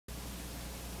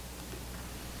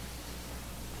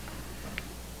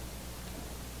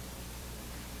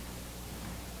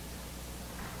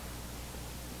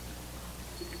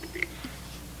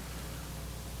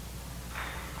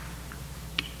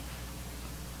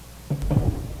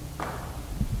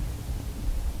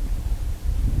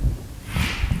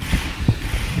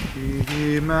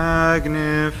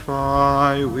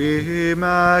magnify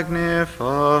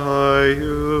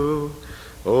you,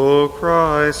 O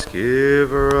Christ,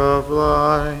 giver of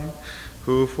life,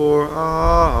 who for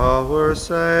our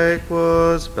sake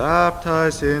was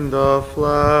baptized in the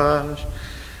flesh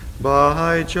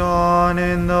by John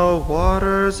in the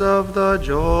waters of the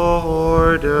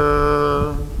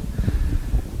Jordan.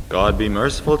 God be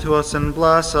merciful to us and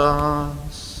bless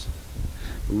us.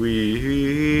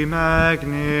 We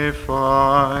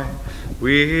magnify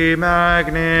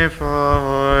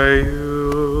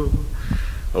you,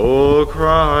 O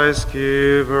Christ,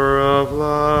 giver of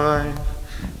life,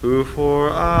 who for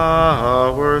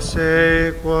our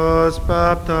sake was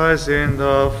baptized in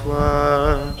the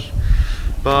flesh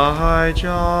by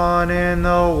John in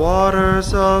the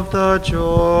waters of the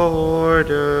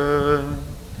Jordan.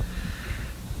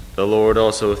 The Lord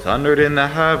also thundered in the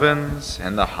heavens,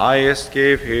 and the highest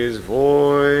gave his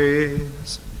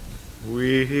voice.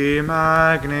 We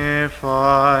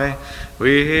magnify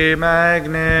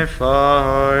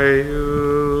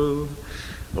you,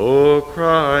 O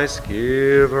Christ,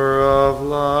 giver of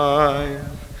life,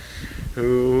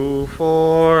 who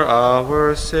for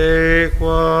our sake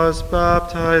was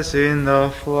baptized in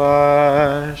the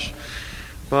flesh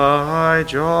by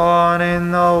John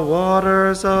in the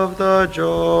waters of the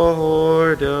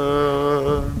Jordan.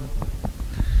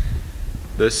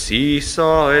 The sea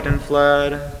saw it and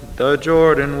fled, the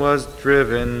Jordan was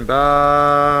driven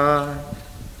back.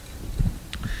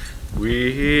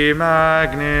 We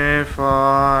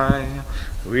magnify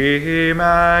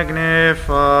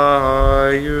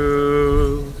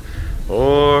you,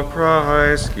 O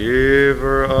Christ,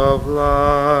 giver of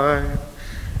life,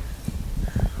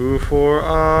 who for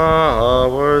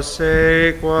our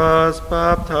sake was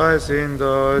baptized in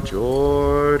the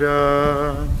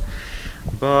Jordan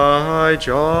by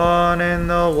John in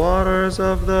the waters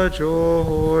of the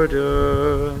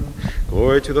Jordan.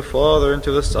 Glory to the Father, and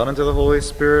to the Son, and to the Holy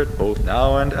Spirit, both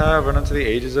now and ever, and unto the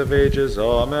ages of ages.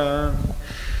 Amen.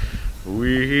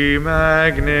 We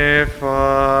magnify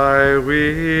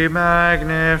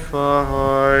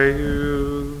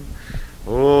you,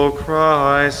 O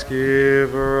Christ,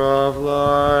 giver of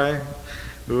life,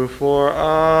 who for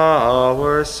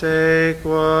our sake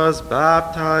was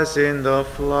baptized in the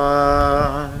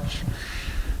flesh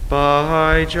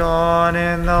by John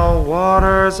in the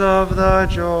waters of the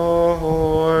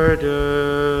Jordan.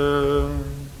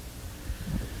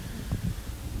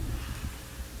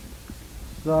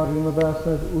 Dragi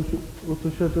Nебесне,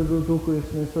 утішителю Духу і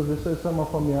Сни, зіси сама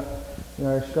пам'ять,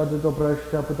 шкади добра,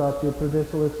 ща подати, приди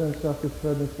солицем всяких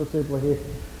средних, спаси благих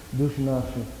душ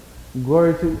наших.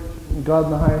 Glory to God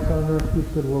in the highest, on earth, peace,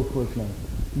 good will towards men.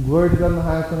 Glory to God in the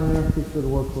highest, on earth, peace, good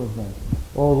will towards men.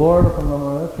 O Lord, from the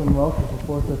earth, from wealth, to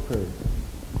support their praise.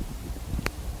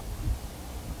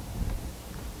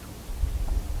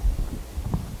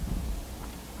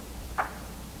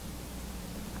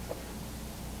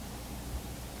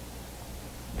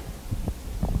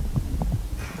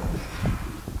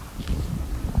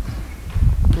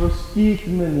 Простите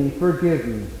me, forgive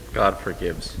me. God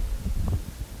forgives.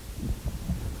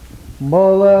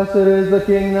 Blessed is the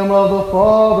kingdom of the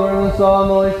Father, and the Son, and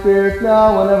the Holy Spirit,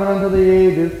 now and ever, unto the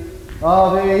ages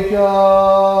of ages.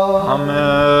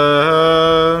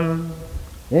 Amen.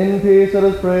 In peace let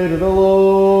us pray to the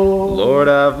Lord. Lord,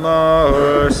 have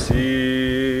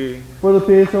mercy. For the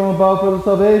peace from above, for the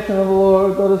salvation of the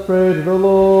Lord, let us pray to the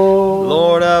Lord.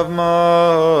 Lord, have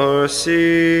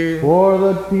mercy. For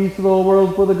the peace of the whole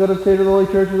world, for the good of state of the Holy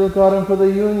Churches of God, and for the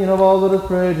union of all, let us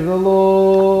pray to the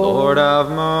Lord. Lord, have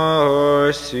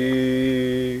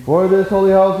mercy. For this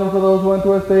holy house, and for those who went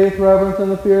to faith, reverence,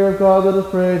 and the fear of God, let us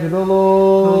pray to the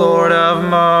Lord. Lord, have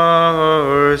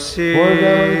mercy. For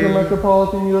the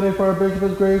metropolitan unity, for our Bishop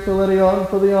of Grace, for the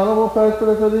honorable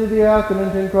presbyter, for the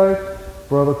diaconate in Christ,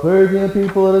 for the clergy and the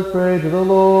people, let us pray to the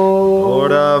Lord.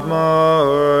 Lord, have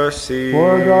mercy.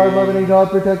 For our God-loving and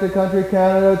God-protected country,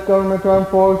 Canada, its government, armed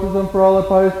forces, and for all the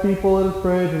pious people, let us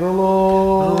pray to the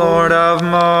Lord. Lord, have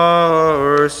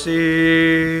mercy.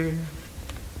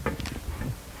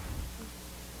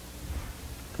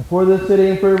 For this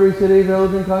city, and for every city,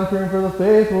 village, and country, and for the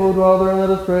faithful who dwell therein, let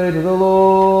us pray to the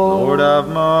Lord. Lord, have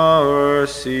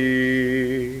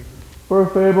mercy. For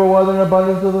favorable weather and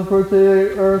abundance of the fruits of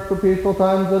the earth, for peaceful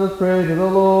times, let us pray to the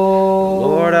Lord.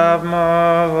 Lord, have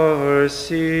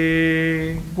mercy.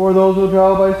 For those who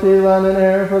travel by sea, land, and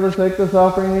air, for the sick, the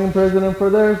suffering, the imprisoned, and for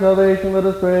their salvation, let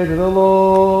us pray to the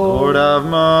Lord. Lord, have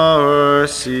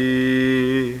mercy.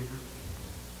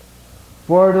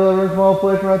 For deliverance from all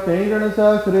affliction, wrath, danger, and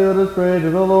necessity, let us pray to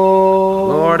the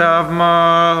Lord. Lord have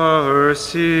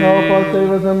mercy. Help us,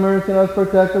 save us, have mercy on us,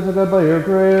 protect us, O God, by your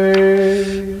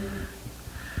grace.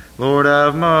 Lord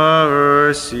have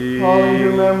mercy. Calling to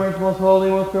remembrance, most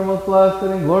holy, most pure, most blessed,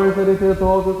 and glorious Lady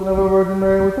Theophany, and ever Virgin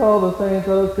Mary, with all the saints,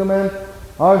 let us commend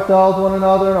ourselves, one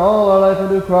another, and all our life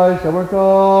unto Christ, our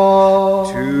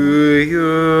God. To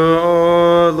you,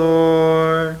 O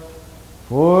Lord.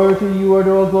 For to you are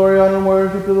due all glory, honor, and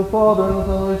worship, to the Father, and the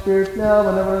Son, and the Holy Spirit, now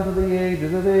and ever, unto the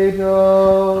ages of ages.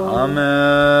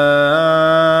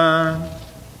 Amen.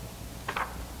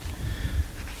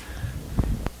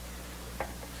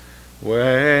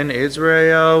 When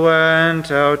Israel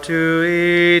went out to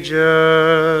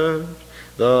Egypt,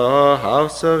 the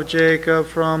house of Jacob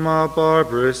from a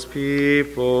barbarous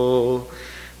people,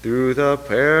 through the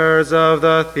prayers of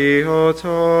the Theotokos,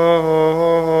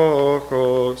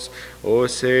 O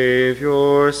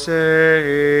Savior,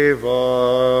 save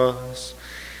us.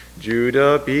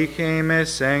 Judah became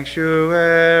his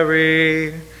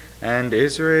sanctuary, and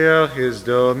Israel his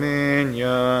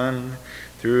dominion,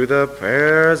 through the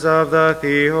prayers of the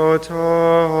Theotokos,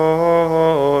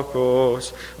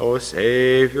 O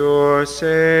Savior,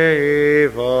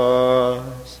 save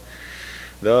us.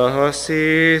 The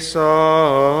sea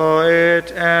saw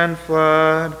it and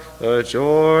fled, the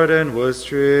Jordan was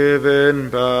driven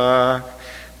back,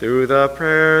 through the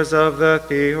prayers of the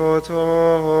Theotokos,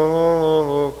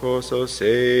 O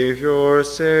Savior,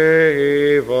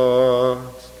 save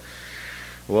us.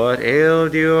 What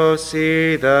ailed you, O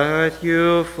sea, that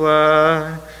you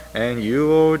fled, and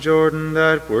you, O Jordan,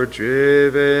 that were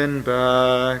driven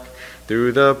back,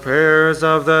 through the prayers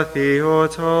of the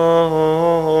Theotokos,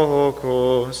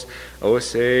 O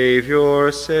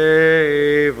Savior,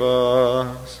 save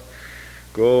us.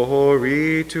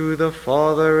 Glory to the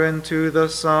Father, and to the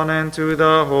Son, and to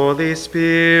the Holy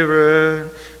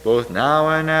Spirit, both now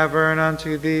and ever, and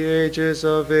unto the ages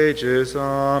of ages.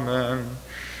 Amen.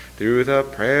 Through the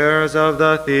prayers of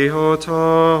the Theotokos,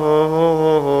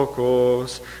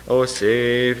 O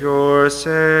Savior,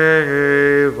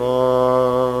 save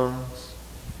us.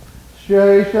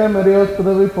 Ще мирі,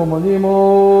 Господи,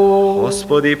 помолімо.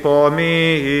 Господи,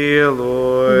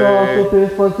 помилуй. Заступи,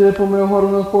 спаси, помилуй, гору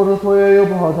нас Боже Твоєю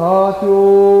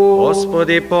благодаттю.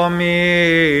 Господи, помилуй.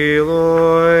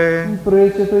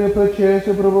 Пресвятою,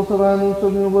 пречестю, православенну,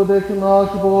 всюдню владицю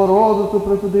нашу, Богородицю,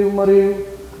 присудив Марію,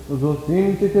 з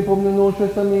усім ти помінувши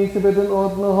самі себе один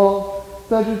одного,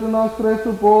 стежити нас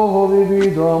Христу Богові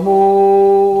відомо.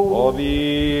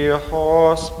 Пові,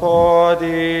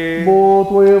 Господи. Бо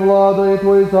Твоя влада і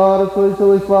Твоє царство, і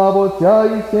сили, слава Отця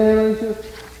і Сина,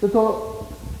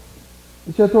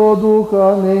 і Святого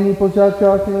Духа, нині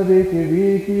повсякчас і на віки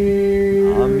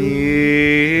віків.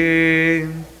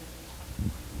 Амінь.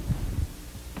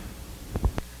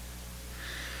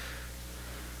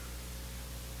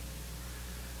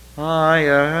 I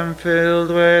am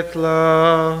filled with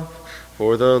love,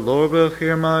 for the Lord will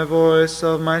hear my voice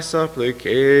of my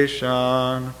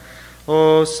supplication.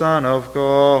 O Son of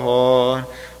God,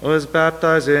 who was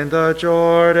baptized in the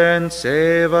Jordan,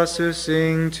 save us who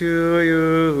sing to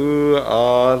you.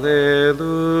 Alleluia.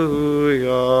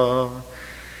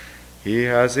 He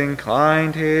has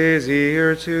inclined his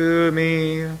ear to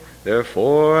me,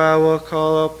 therefore I will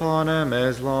call upon him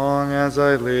as long as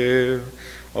I live.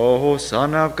 O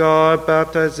Son of God,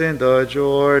 baptized in the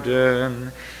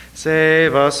Jordan,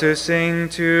 save us who sing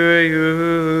to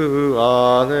you.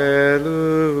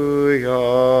 Alleluia.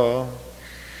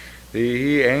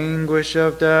 The anguish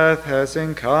of death has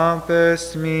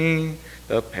encompassed me,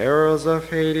 the perils of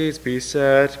Hades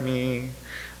beset me.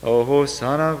 O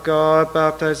Son of God,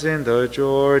 baptized in the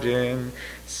Jordan,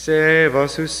 save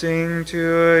us who sing to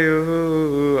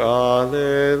you.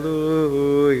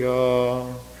 Alleluia.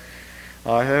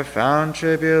 I have found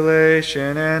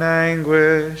tribulation and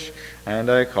anguish, and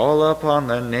I call upon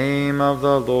the name of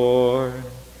the Lord.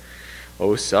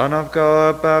 O Son of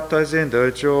God, baptized in the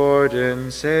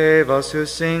Jordan, save us who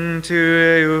sing to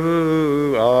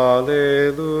you.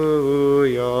 Alleluia.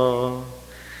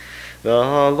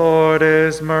 The Lord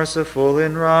is merciful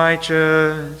and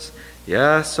righteous.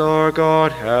 Yes, our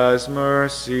God has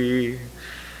mercy.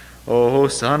 O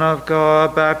Son of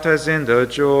God, baptized in the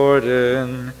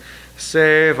Jordan,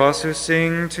 save us who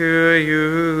sing to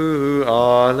you.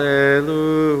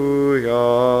 Alleluia.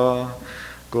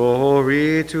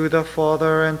 Glory to the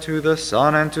Father, and to the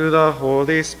Son, and to the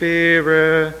Holy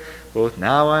Spirit, both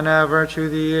now and ever, to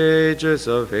the ages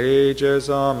of ages.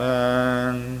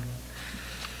 Amen.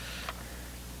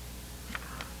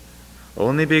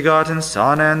 only begotten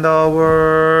Son and the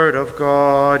Word of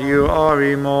God, you are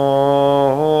immortal,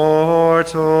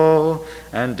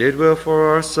 and did will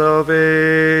for our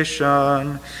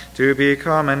salvation to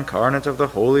become incarnate of the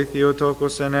Holy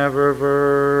Theotokos and ever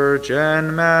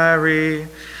Virgin Mary,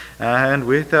 and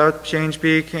without change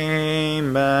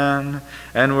became man,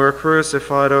 and were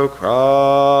crucified, O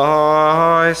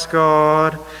Christ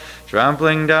God,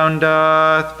 trampling down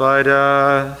death by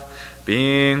death,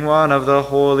 being one of the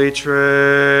Holy Trinity,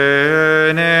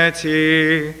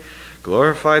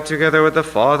 glorified together with the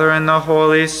Father and the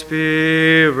Holy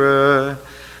Spirit,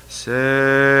 save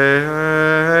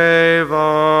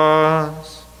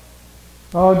us.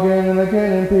 Again and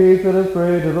again in peace let us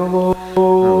pray to the Lord.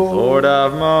 Lord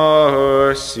have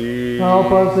mercy.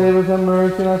 Help us, save us, have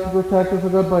mercy, and us to protect us, O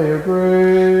God, by your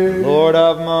grace. Lord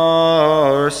have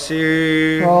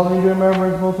mercy. Calling to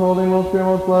remembrance, most holy, most pure,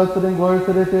 most blessed, and glorious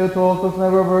City Theotokos, and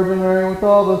ever Virgin Mary, with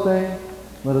all the saints,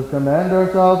 let us commend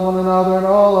ourselves, one another, and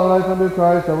all our life unto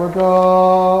Christ our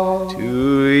God.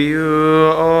 To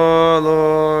you, O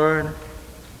Lord.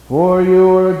 For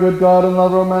you are a good God and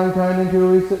lover of mankind, and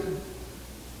truly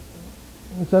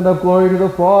send up glory to the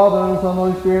Father, and the Son, and the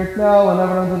Holy Spirit, now and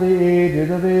ever unto the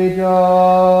ages of ages.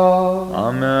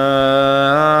 Amen.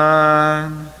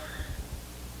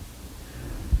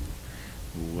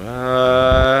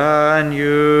 When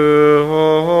you,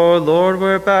 O Lord,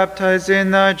 were baptized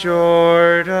in the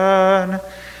Jordan,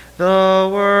 the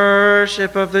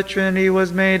worship of the Trinity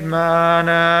was made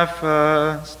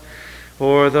manifest.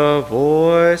 For the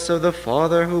voice of the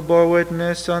Father who bore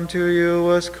witness unto you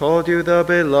was called you the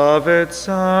beloved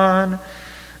Son,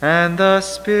 and the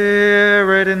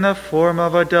Spirit in the form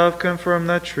of a dove confirmed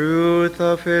the truth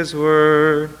of his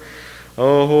word.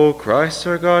 O Christ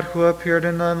our God, who appeared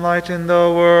and enlightened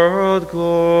the world,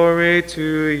 glory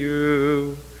to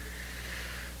you.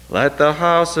 Let the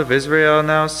house of Israel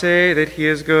now say that he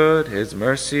is good, his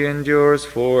mercy endures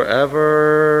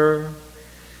forever.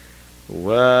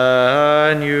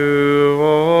 When you,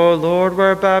 O Lord,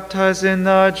 were baptized in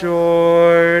the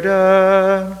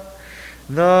Jordan,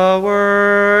 the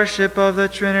worship of the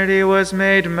Trinity was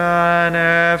made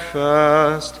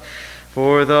manifest.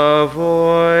 For the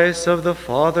voice of the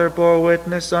Father bore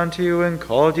witness unto you and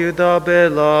called you the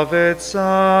beloved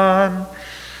Son,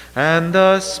 and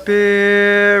the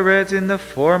Spirit in the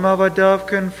form of a dove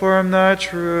confirmed the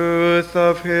truth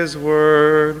of his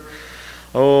word.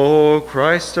 O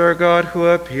Christ our God, who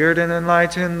appeared and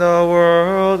enlightened the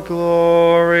world,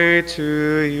 glory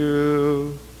to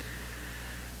you.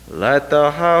 Let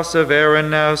the house of Aaron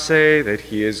now say that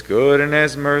he is good and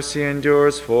his mercy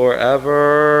endures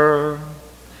forever.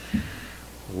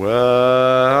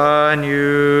 When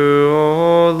you,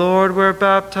 O Lord, were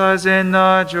baptized in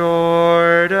the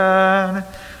Jordan,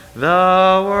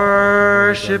 the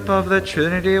worship of the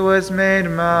Trinity was made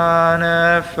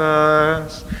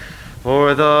manifest.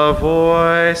 For the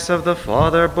voice of the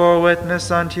Father bore witness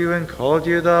unto you and called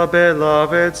you the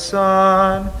beloved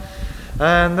Son,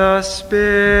 and the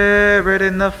Spirit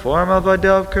in the form of a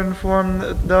dove confirmed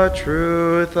the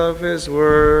truth of his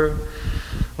word.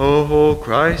 O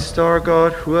Christ our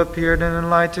God, who appeared and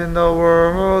enlightened the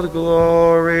world,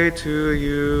 glory to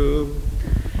you.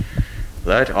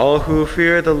 Let all who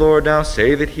fear the Lord now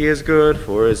say that he is good,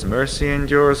 for his mercy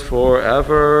endures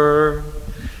forever.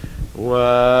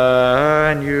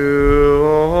 When you,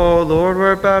 O Lord,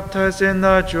 were baptized in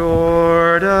the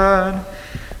Jordan,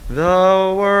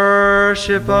 the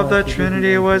worship of the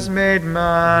Trinity was made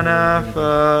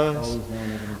manifest.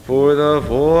 For the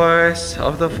voice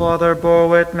of the Father bore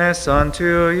witness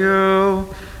unto you,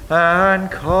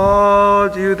 and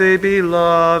called you the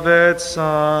beloved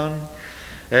Son,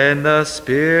 and the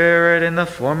Spirit in the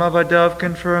form of a dove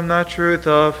confirmed the truth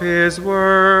of his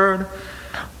word.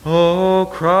 O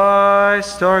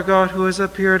Christ our God, who has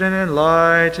appeared and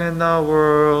enlightened the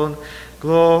world,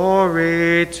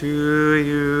 glory to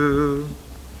you.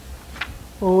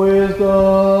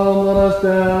 Wisdom, let us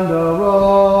stand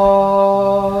arise.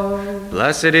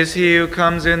 Blessed is he who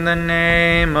comes in the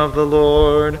name of the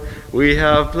Lord. We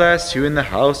have blessed you in the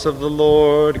house of the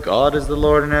Lord. God is the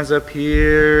Lord and has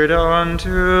appeared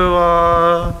unto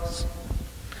us.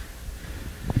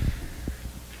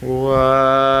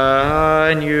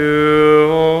 When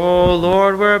you, O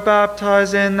Lord, were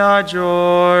baptized in the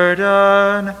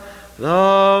Jordan,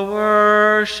 the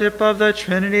worship of the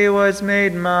Trinity was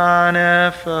made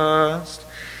manifest.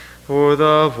 For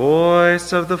the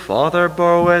voice of the Father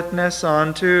bore witness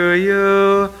unto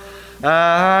you,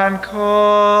 and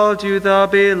called you the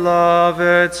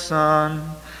beloved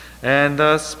Son, and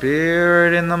the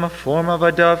Spirit in the form of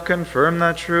a dove confirmed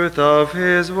the truth of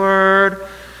his word.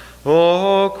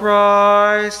 O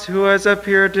Christ, who has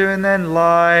appeared to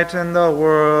enlighten the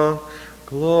world,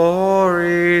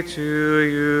 glory to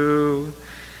you.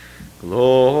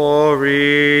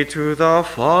 Glory to the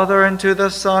Father, and to the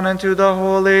Son, and to the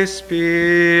Holy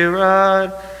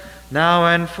Spirit, now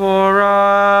and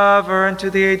forever, and to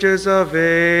the ages of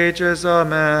ages.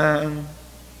 Amen.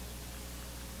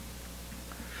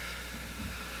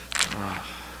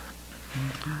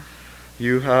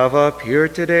 You have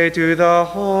appeared today to the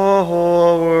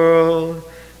whole world,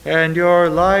 and your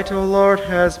light, O Lord,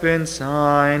 has been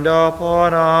shined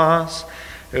upon us,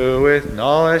 who with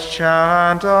knowledge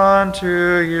chant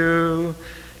unto you.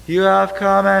 You have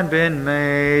come and been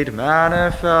made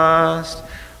manifest,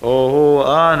 O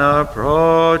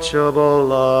unapproachable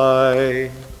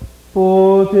light.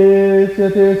 Отець,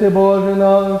 Святий Боже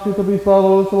наш, що тобі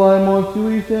славу славимо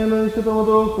Отцю і Сину, і Святому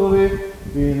Духові,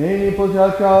 і нині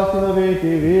повсякчас і на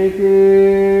віки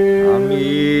віки.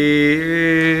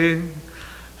 Amen.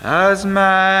 As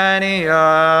many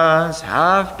as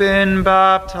have been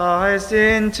baptized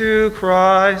into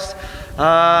Christ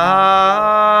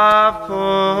have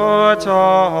put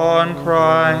on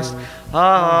Christ.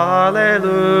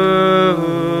 Alleluia.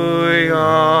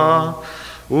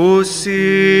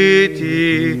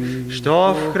 Усіті,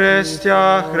 що в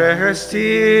Христя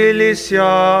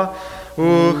хрестилися,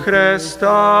 у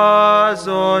Христа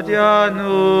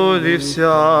зодягнулися.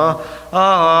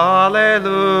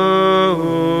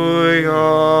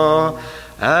 Alleluia.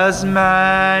 As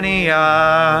many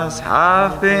as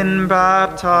have been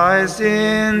baptized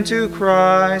into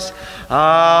Christ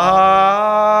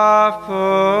have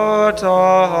put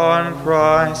on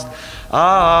Christ.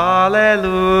 Alleluia.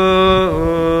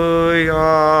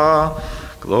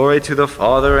 Glory to the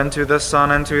Father, and to the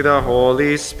Son, and to the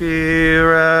Holy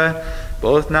Spirit,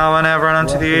 both now and ever, and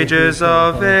unto the ages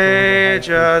of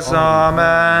ages.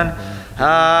 Amen.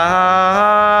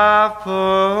 Have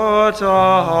put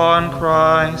on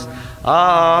Christ.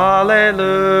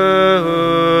 Alleluia.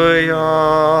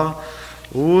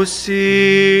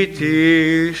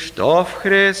 Усіті, що в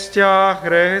Христя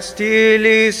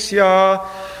хрестилися,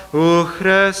 у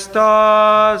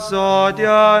Христа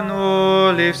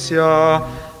зодягнулися.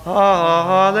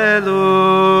 Alleluia.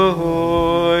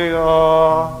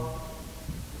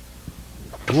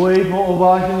 Твоєго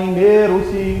уважені мир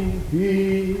усім,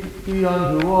 і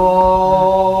unto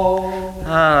all.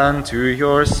 And to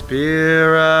your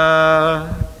spirit.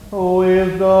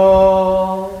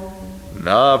 Wisdom.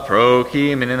 The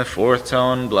proheme, and in the fourth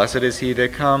tone, blessed is he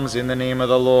that comes in the name of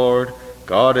the Lord.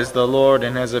 God is the Lord,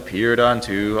 and has appeared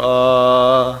unto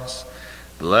us.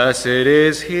 Blessed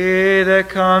is he that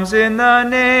comes in the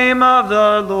name of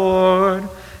the Lord.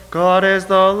 God is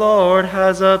the Lord,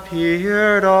 has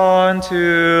appeared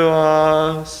unto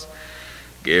us.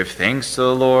 Give thanks to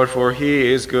the Lord, for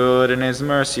he is good, and his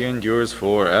mercy endures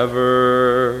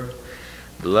forever.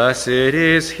 Blessed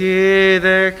is he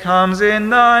that comes in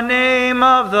the name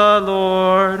of the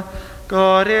Lord.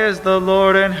 God is the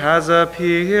Lord, and has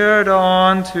appeared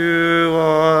unto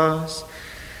us.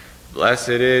 Blessed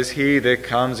is he that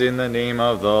comes in the name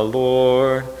of the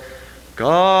Lord.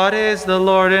 God is the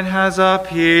Lord, and has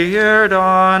appeared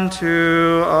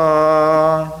unto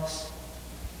us.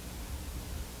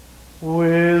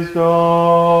 Wisdom.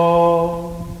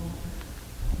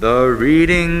 The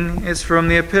reading is from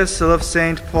the Epistle of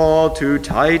St. Paul to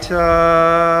Titus.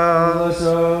 Let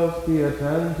us be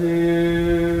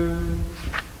attentive.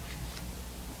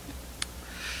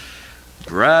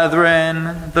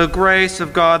 Brethren, the grace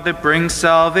of God that brings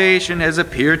salvation has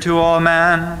appeared to all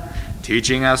men,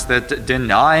 teaching us that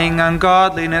denying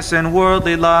ungodliness and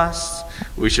worldly lusts,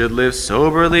 we should live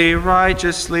soberly,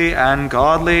 righteously, and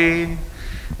godly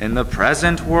in the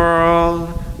present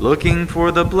world, looking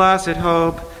for the blessed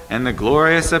hope and the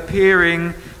glorious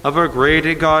appearing of our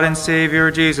great God and Savior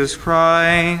Jesus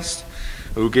Christ,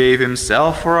 who gave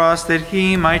himself for us that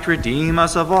he might redeem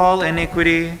us of all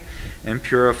iniquity and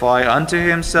purify unto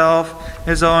himself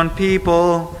his own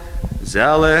people,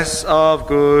 zealous of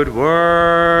good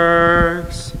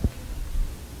works.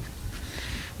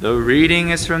 The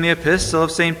reading is from the Epistle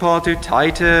of St. Paul to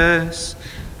Titus.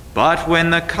 But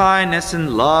when the kindness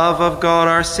and love of God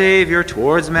our Savior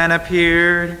towards men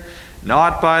appeared,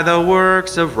 not by the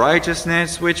works of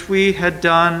righteousness which we had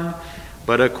done,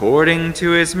 but according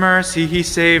to his mercy he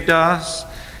saved us,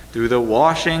 through the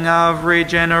washing of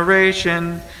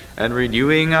regeneration and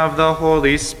renewing of the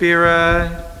Holy Spirit,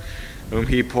 whom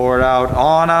he poured out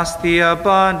on us the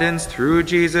abundance through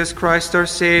Jesus Christ our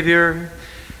Savior.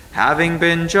 Having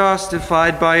been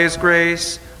justified by his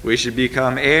grace, we should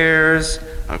become heirs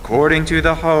according to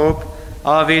the hope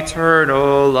of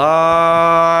eternal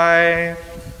life.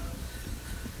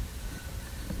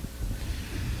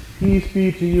 Peace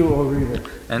be to you, O reader.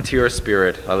 And to your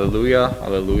spirit. Alleluia,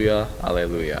 alleluia,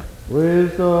 alleluia.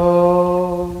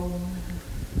 Wisdom.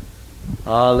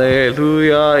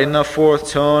 Alleluia in the fourth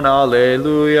tone.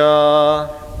 Alleluia.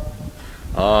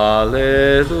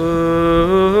 Alleluia.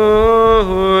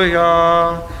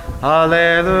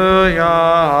 Alleluia.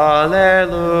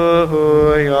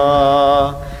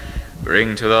 Alleluia.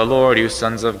 Bring to the Lord, you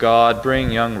sons of God.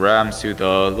 Bring young rams to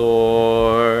the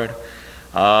Lord.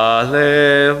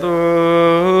 Alleluia.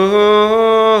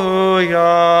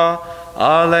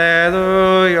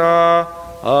 Alleluia.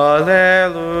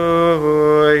 Alleluia.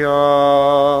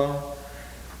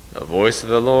 The voice of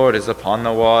the Lord is upon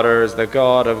the waters, the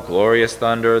God of glorious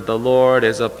thunder. The Lord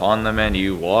is upon the many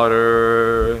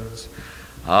waters.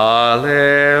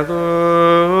 Alleluia.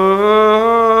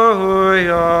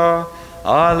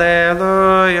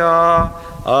 Alleluia.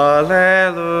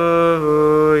 Alleluia.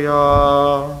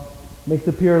 Make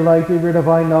the pure light of your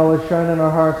divine knowledge shine in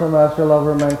our hearts, O Master,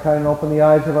 lover of mankind, and open the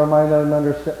eyes of our mind that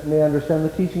we may understand the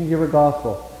teachings of your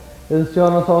gospel. Instill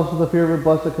in us also the fear of your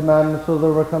blessed commandments, so that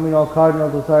overcoming all cardinal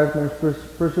desires may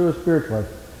pursue a spiritual life,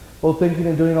 both thinking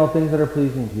and doing all things that are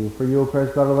pleasing to you. For you, O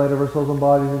Christ, God, the light of our souls and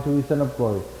bodies, until we send up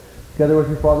glory. Together with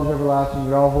your Father's everlasting,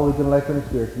 your all holy, good, life, and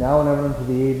spirit, now and ever unto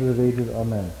the ages of ages.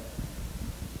 Amen.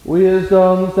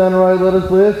 Wisdom, stand right, let us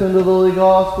listen to the Holy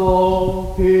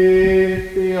Gospel.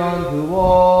 Peace be unto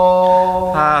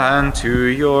all. And to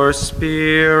your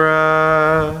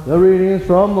spirit. The reading is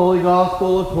from the Holy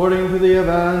Gospel according to the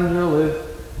Evangelist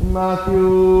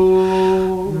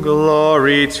Matthew.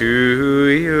 Glory to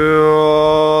you,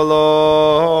 O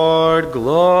Lord.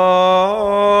 Glory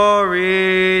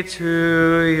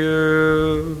to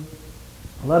you.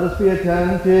 Let us be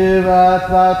attentive. At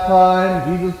that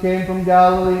time, Jesus came from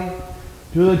Galilee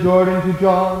to the Jordan to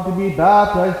John to be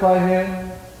baptized by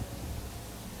him.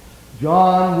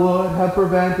 John would have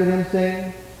prevented him,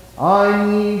 saying, I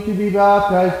need to be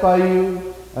baptized by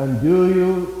you, and do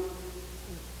you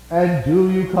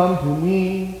come to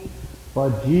me?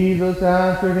 But Jesus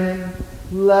answered him,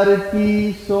 Let it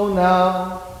be so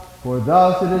now, for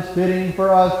thus it is fitting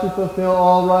for us to fulfill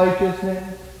all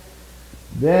righteousness.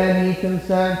 Then he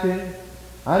consented,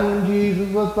 and when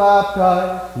Jesus was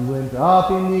baptized, he went up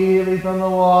immediately from the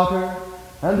water,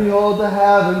 and behold, the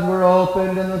heavens were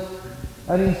opened,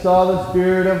 and he saw the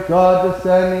Spirit of God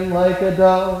descending like a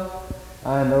dove,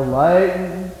 and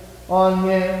alighting on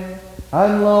him.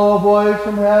 And lo, a voice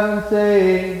from heaven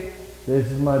saying,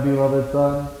 This is my beloved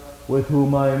Son, with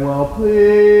whom I am well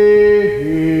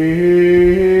pleased.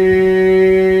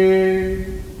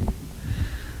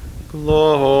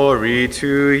 Glory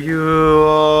to you,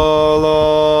 O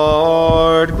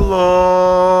Lord. Glory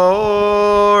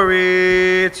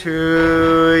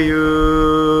to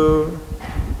you.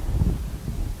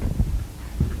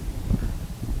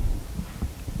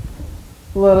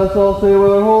 Let us all say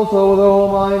with our whole soul, with our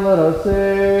whole mind, let us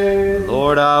say,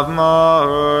 Lord, have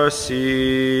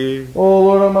mercy. O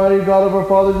Lord Almighty, God of our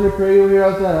fathers, we pray you hear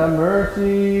us and have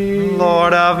mercy.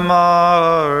 Lord, have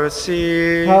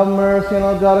mercy. Have mercy on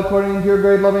us, God, according to your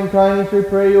great loving kindness, we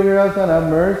pray you hear us and have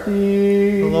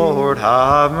mercy. Lord,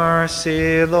 have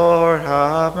mercy. Lord,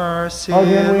 have mercy.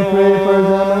 Again we pray for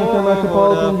examining for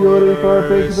metropolitan duty, for our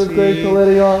faith of grace to let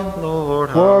it on, Lord,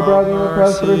 for our brethren, the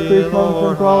presbyters, priests, monks,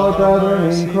 and for all our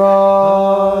brethren in Christ.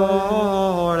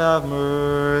 Lord, have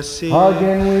mercy.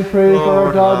 Again we pray for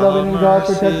our God-loving and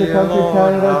God-protected country,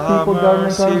 Canada's people,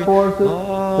 government, armed forces,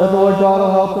 that the Lord God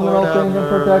will help them in all things and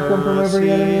protect them from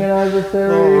every enemy and adversary.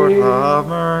 Lord, have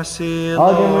mercy.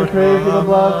 Again we pray for the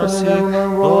blessed and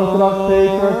ever-rememberable Orthodox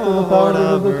patriarchs, for the founders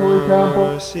of this holy temple,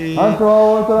 and for all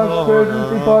Orthodox spirits who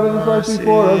departed this life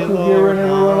before us, who here and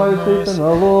everywhere lie asleep in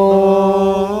the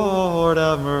Lord.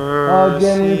 Have mercy.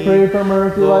 Again we pray for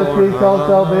mercy, life, peace, health,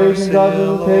 salvation, God's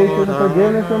visitation, and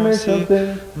forgiveness, remission of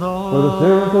sins, for the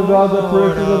servants of God, the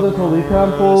parishioners of this holy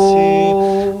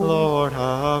temple. Lord,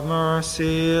 have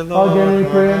mercy. Lord, again we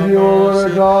pray unto you, O Lord our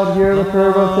God, hear the prayer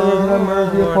of us sinners and have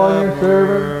mercy upon your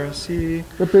servants. The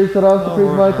priest of us, the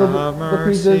priest Michael, the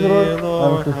priest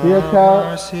Isidore, Anastasia,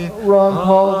 Cal, Ron,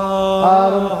 Paul,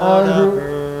 Adam, Andrew,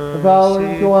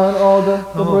 Valerie, Joanne, Olga,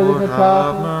 the worthy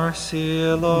Catherine. Mercy,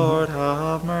 Lord,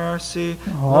 have mercy.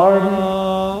 Harden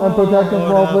and protect them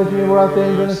from all affliction, wrath,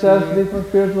 danger, necessity, from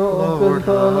spiritual and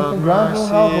physical illness, and grant them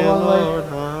health and long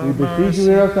life. We beseech you,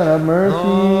 hear us, and have mercy.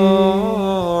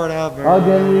 Lord, have mercy.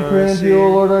 Again we pray unto you, O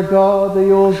Lord our God, that you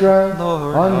will grant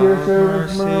unto your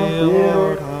servants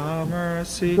mercy.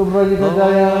 So brother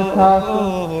Diana,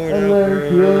 Pastor, and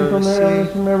learn healing from their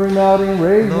illness, from every malady, and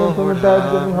raise them from the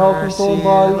bed, giving health and soul and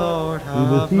body.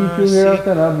 have beseech you, hear us mercy.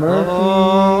 and have mercy.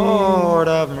 Lord,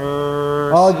 have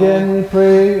mercy. Again we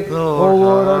pray, O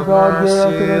Lord our God, hear us in mercy.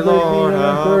 our great need Lord, and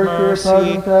have thirst for your mercy.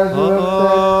 presence, as you have said.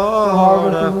 The Lord,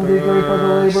 harvest have is indeed great, but the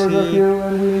laborers are mercy. few,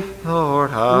 and we Lord,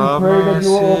 we have pray mercy. that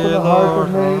you will open the hearts Lord, of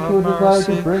many have to a desire to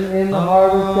mercy. bring in the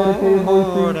harvest, dedicated Holy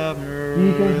Lord, Spirit. have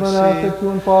Deacons, mercy. monastics, who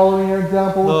in following your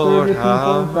example will serve Lord, your people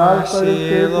have and satisfy their mercy.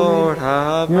 spiritual Lord, needs.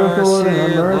 have Hear us, O Lord, and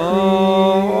have mercy. mercy.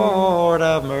 Lord,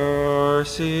 have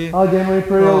mercy. Again we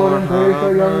pray, O Lord, Lord, embrace our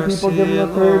have young people, give them the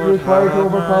mercy. courage Lord, required to have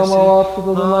overcome mercy. all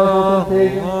obstacles in life or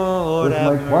temptation. Lord, Which have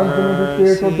might plunge them into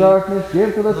spiritual mercy. darkness. Give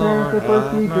to the parents Lord, the first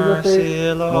have teachers of mercy.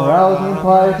 faith, Lord, morality and have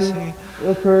piety, mercy.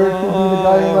 the courage to be the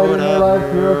guiding light in their Lord, lives.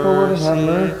 Hear us, O have Lord, and have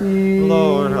mercy.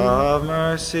 Lord, have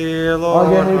mercy. Lord,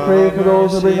 Again we pray have for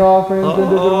those who bring mercy. offerings into the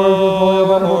doors of this holy and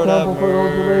venerable Lord, have temple, for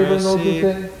those who labor and those who mercy.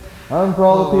 sin, and for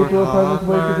all the Lord, people who present have to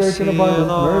wait your grace and abundance.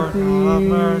 Lord, have Mercy.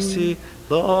 mercy.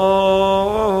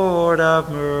 Lord, have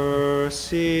O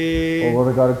mercy. Lord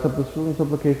our God, accept this fruit and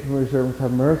supplication from your servants.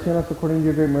 Have mercy on us according to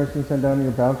your great mercy, and send down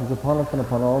your bounties upon us and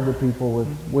upon all the people with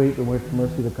wait and wait for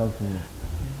mercy that comes from you.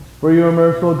 For you are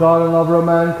merciful God and lover of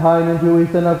mankind, and to we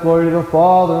send up glory to the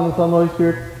Father and the Son and the Holy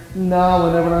Spirit, now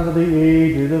and ever unto the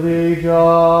ages of ages.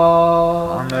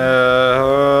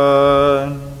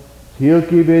 Amen.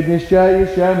 Тільки бідніща і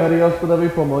ще мирі, Господові,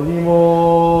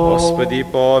 помолімо. Господи,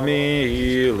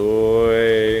 помилуй.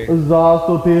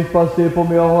 Заступи, спаси,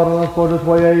 помилуй, гори нас, Боже,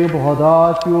 Твоєю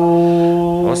благодаттю.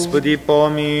 Господи,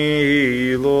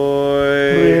 помилуй.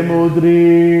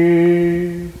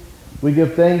 Премудрі. We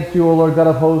give thanks to you, O Lord God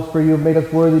of hosts, for you have made us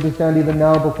worthy to stand even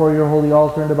now before your holy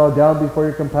altar and to bow down before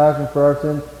your compassion for our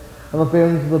sins and the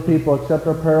failings of the people. Accept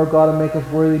our prayer, O God, and make us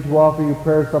worthy to offer you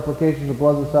prayers, supplications, and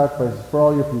blood sacrifices for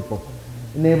all your people.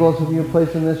 Enable us, if you have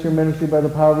placed in this your ministry by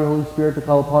the power of your Holy Spirit, to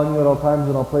call upon you at all times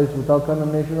and all places without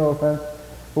condemnation or offense,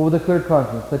 but with a clear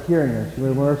conscience, that hearing us, you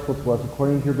may be merciful to us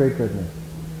according to your great goodness.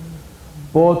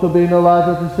 Бо тобі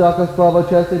належить всяка слава,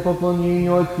 честь і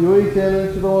поклоніння Отцю і Сину і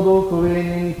Святому Духу,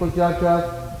 нині повсякчас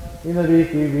і на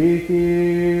віки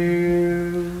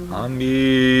віків.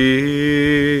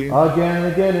 Amen. Again and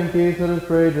again in peace let us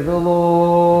pray to the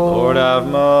Lord. Lord, have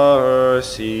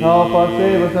mercy. Help us,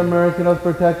 save us, have mercy, and us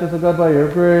protect us, O God, by your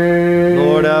grace.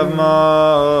 Lord, have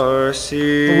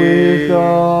mercy.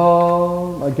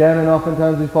 Wisdom. Again and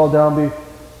oftentimes we fall down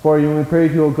before you, and we pray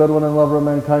to you, O good one and lover of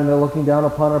mankind, that looking down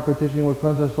upon our petition, you would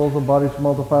cleanse our souls and bodies from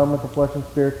all defilement of flesh and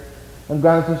spirit, and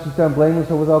grant us to stand blameless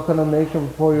and without condemnation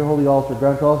before your holy altar.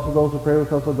 Grant also to those who pray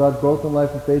with us, O God, growth in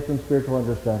life and faith and spiritual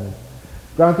understanding.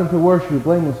 Grant them to worship you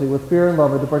blamelessly with fear and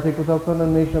love, and to partake without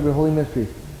condemnation of your holy mysteries,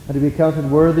 and to be counted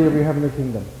worthy of your heavenly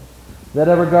kingdom. That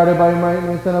ever guarded by your might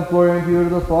may send up glory unto you,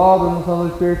 to the Father and the Son and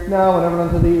the Spirit, now and ever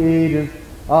unto the ages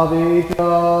of ages.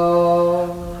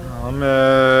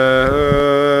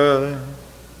 Amen.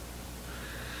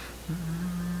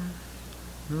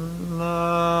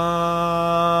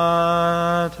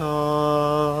 Let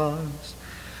us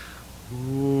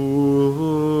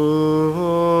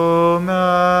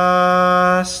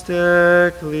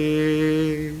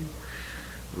domestically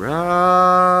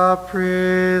represent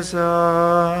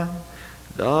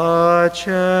the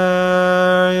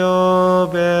cherubim,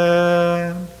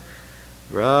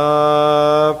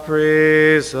 represent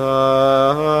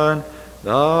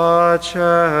the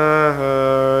cherubim,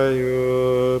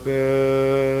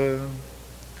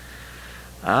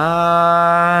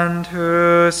 and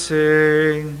to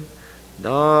sing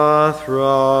the thrice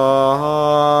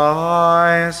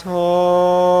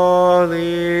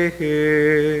holy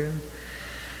hymn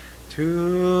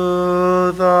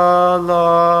to the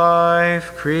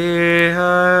life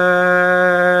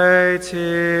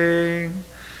creating,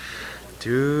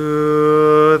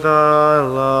 to the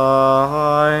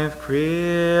life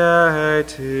creating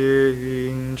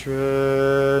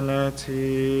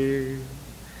Trinity.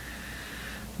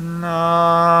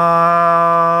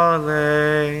 Now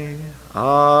lay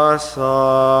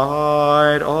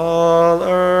aside all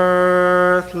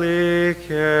earthly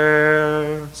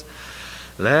cares,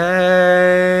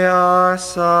 lay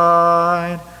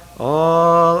aside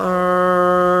all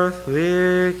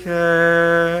earthly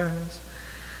cares,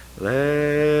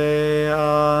 lay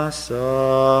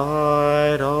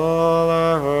aside all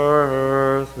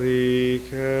earthly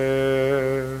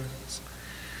cares.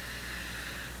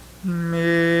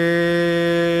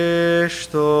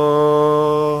 Mishto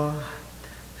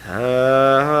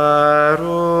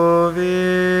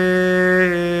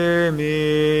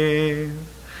heruvimi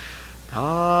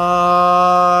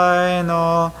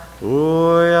taino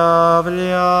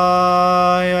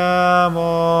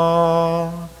uyavляемо,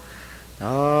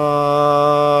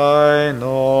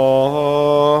 taino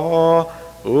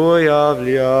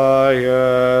uyavляемо.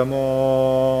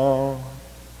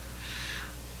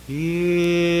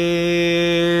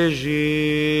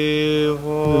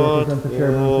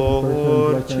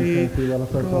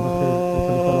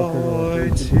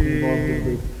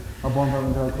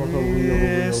 Abundant God,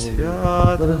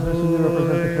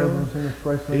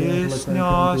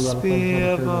 Пісня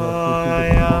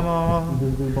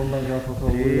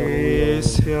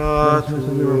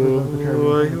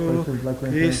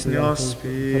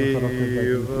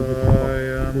співаємо.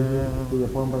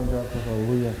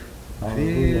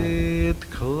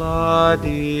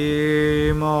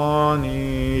 Відкладімо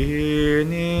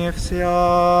нині всякі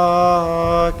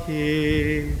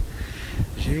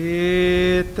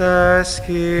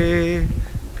житейські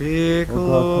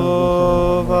піклування,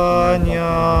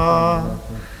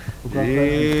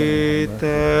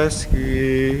 житейські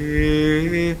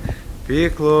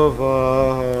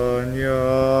піклування.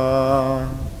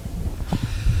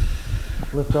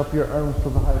 Lift up your arms to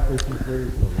the high place and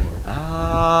praise the Lord.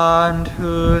 And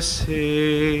to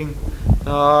sing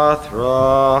the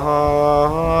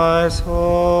thrice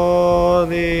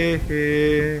holy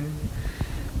hymn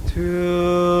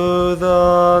to the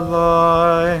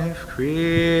life creating,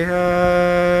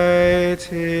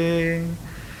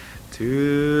 to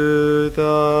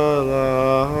the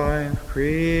life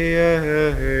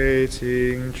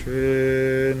creating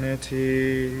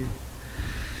Trinity.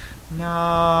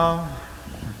 Now,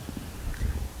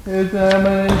 His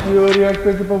Eminence, you, the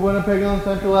Archbishop of Winnipeg and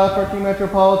Central Africa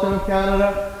Metropolitan of Canada,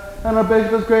 and our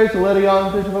Bishop of Grace,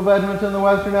 Lydion, Bishop of Edmonton, the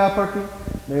Western Africa,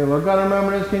 may the Lord God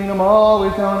remember His kingdom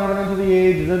always now and ever into the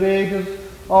ages of ages.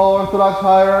 All Orthodox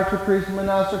hierarchs, priests,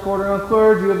 monastic order, and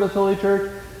clergy of this Holy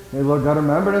Church, may the Lord God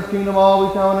remember His kingdom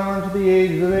always now and ever into the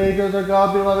ages of ages. Our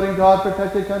God-beloved and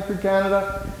God-protected country, Canada,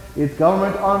 its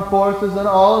government, armed forces, and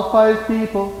all its pious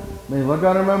people, may the Lord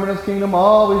God remember His kingdom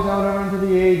always now and ever into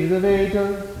the ages of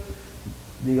ages.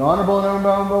 The honorable and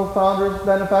honorable founders,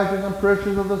 benefactors, and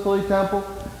parishioners of this holy temple,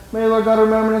 may the Lord God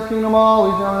remember His kingdom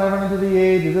always now and ever into the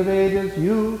ages of ages.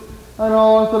 You and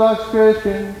all Orthodox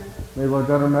Christians, may the Lord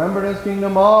God remember His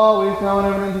kingdom always now and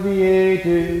ever into the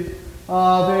ages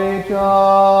of ages.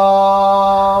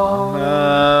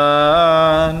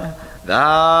 Amen.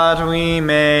 That we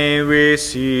may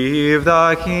receive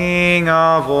the King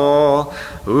of all,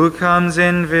 who comes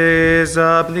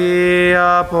invisibly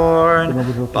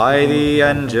upborne by the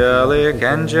angelic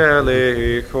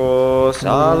host.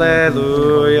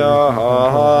 Alleluia,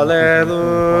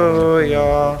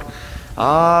 alleluia,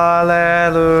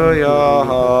 alleluia,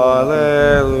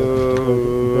 hallelujah.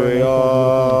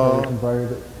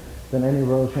 Than any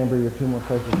royal chamber, your tomb was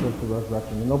placed with the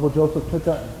resurrection. The noble Joseph took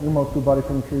that immortal body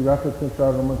from the tree, wrapped it in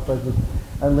shroud amongst spices,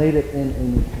 and laid it in a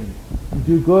new tomb. You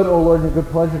do good, O Lord, in your good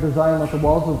pleasure design, let the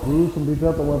walls of Jerusalem be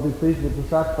built, and will be pleased with the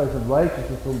sacrifice of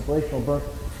righteousness, the oblation of burnt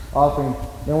offering,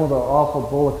 then with the awful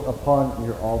bullocks upon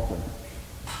your altar.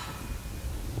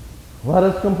 Let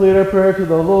us complete our prayer to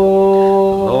the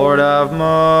Lord. Lord have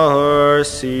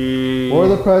mercy. For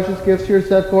the precious gifts here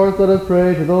set forth, let us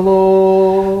pray to the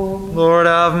Lord. Lord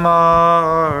have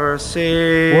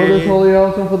mercy. For this holy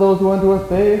house and for those who enter with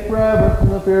faith, reverence,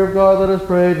 and the fear of God, let us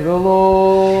pray to the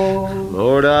Lord.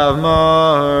 Lord have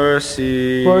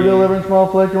mercy. For deliverance from all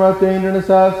affliction, wrath, danger, and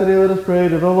necessity, let us pray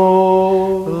to the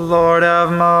Lord. Lord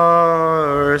have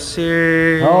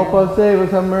mercy. Help us, save us,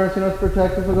 have mercy on us,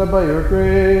 protect us, O God, by your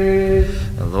grace.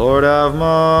 Lord have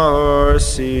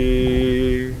mercy.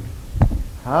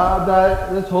 Have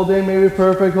that this whole day may be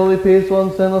perfect, holy, peaceful,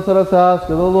 and sinless, let us ask of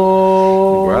the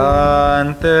Lord.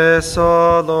 Grant this,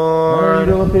 O Lord.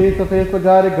 Angel of peace, the faithful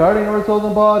guided, guardian of our souls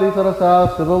and bodies, let us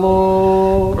ask of the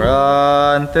Lord.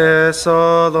 Grant this,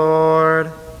 O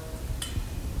Lord.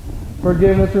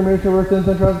 Forgiveness, remission of our sins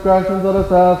and transgressions, let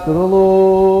us ask of the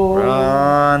Lord.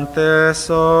 Grant this,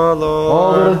 O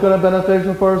All that is Lord. good and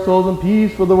beneficial for our souls and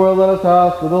peace for the world, let us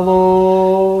ask of the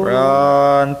Lord.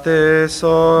 Grant this,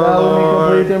 O That we may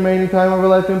complete Lord. the remaining time of our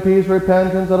life in peace,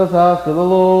 repentance, let us ask of the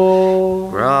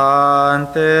Lord.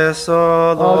 Grant this, O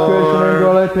All Christian and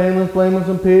Lord. life painless, blameless,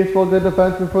 and peaceful, good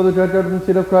defense before the judgment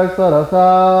seat of Christ, let us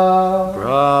ask.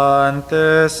 Grant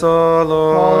this, O Holy,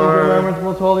 Lord. remembrance,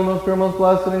 most holy, most pure, most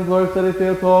blessed, and glorious, City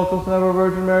Theotokos, and ever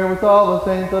Virgin Mary, with all the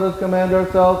saints, let us commend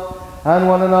ourselves and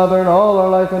one another and all our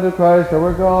life unto Christ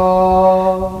our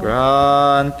God.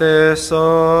 Grant this, O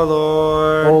O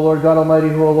Lord. Lord God Almighty,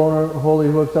 who alone are holy,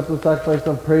 who accept the sacrifice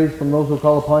of praise from those who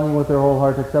call upon you with their whole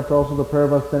heart, accept also the prayer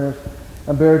of us sinners,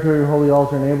 and bear it to your holy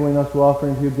altar, enabling us to offer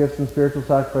unto you gifts and spiritual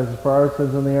sacrifices for our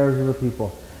sins and the errors of the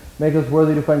people. Make us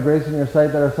worthy to find grace in your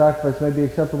sight, that our sacrifice may be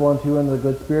acceptable unto you, and the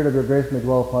good spirit of your grace may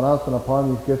dwell upon us and upon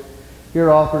these gifts here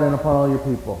offered and upon all your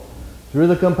people. Through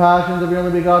the compassions of your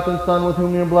only begotten Son, with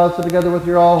whom you are blessed, together with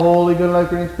your all holy, good,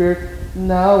 life-giving Spirit,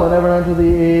 now and ever unto the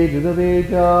ages of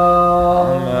ages.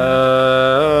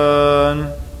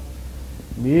 Amen.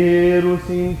 Mirus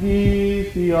in peace,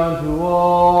 Peace be unto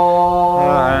all.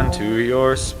 And to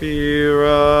your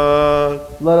spirit.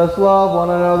 Let us love one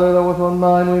another, that with one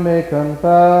mind we may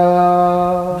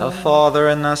confess. The Father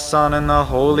and the Son and the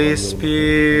Holy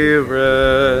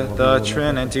Spirit, the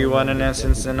Trinity, one in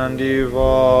essence and undivided.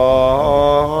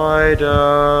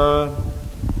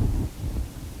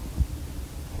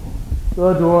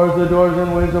 The doors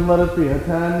in wisdom, let us be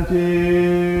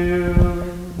attentive.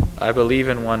 I believe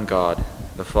in one God,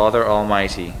 the Father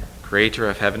Almighty, creator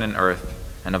of heaven and earth,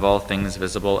 and of all things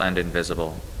visible and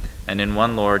invisible, and in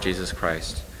one Lord Jesus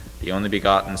Christ, the only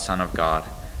begotten Son of God,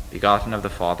 begotten of the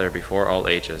Father before all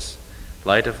ages,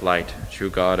 light of light, true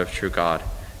God of true God,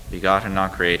 begotten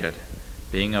not created,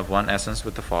 being of one essence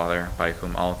with the Father, by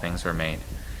whom all things were made,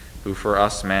 who for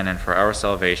us men and for our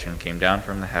salvation came down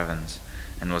from the heavens,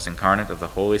 and was incarnate of the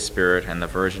Holy Spirit and the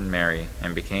Virgin Mary,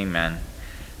 and became man,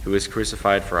 who was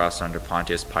crucified for us under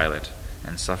Pontius Pilate,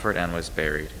 and suffered and was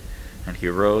buried. And he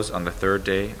rose on the third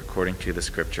day according to the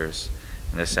Scriptures,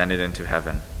 and ascended into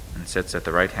heaven, and sits at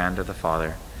the right hand of the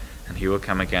Father. And he will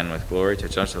come again with glory to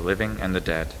judge the living and the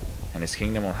dead, and his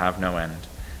kingdom will have no end.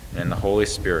 And in the Holy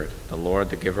Spirit, the Lord,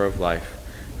 the giver of life,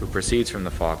 who proceeds from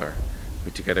the Father,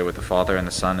 who together with the Father and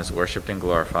the Son is worshipped and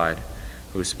glorified,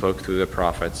 who spoke through the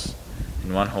prophets,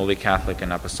 in one holy Catholic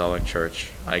and Apostolic Church,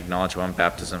 I acknowledge one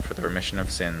baptism for the remission of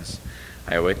sins.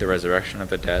 I await the resurrection of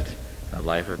the dead and the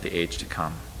life of the age to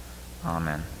come.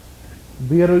 Amen.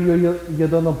 Вірую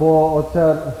єдиного Бога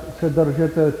Отця,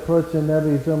 Вседержителя Творця неба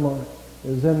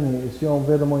і землі, і всього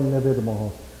видимого і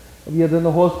невидимого. В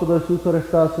єдиного Господа Ісуса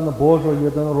Христа, Сина Божого,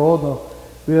 єдинородного,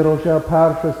 вирожденого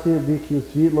перше всіх віків,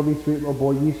 світло від світла,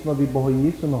 Богоїсного від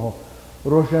Богоїсного,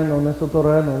 рожденого,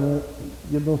 несотвореного,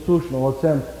 єдиносущного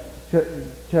Отцем,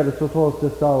 через Святого це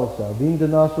сталося. Він до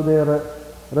нас туди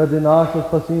ради нашого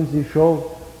спасіння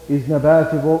зійшов із небес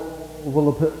і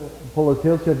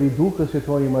полотився від Духа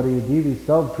Святої Марії Діви,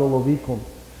 став чоловіком.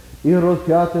 І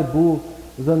розп'ятий був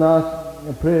за нас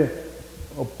при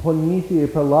Понтії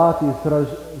Пилаті,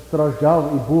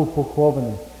 страждав і був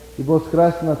похований. І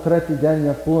воскрес на третій день,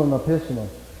 як було написано.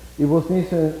 І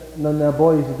вознісся на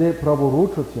небо і сидить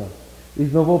праворуч Отця. І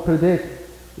знову прийде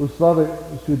у слави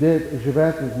сюди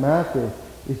живе з мертвих,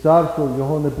 і царство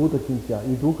його не буде кінця. І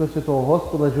Духа Святого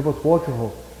Господа Животворчого,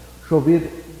 що від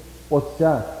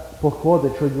Отця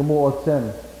походить, що йому Отцем,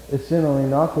 і Сином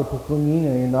інакове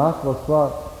поклоніння, інакова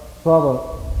слава,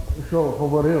 що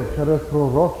говорив через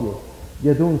пророків,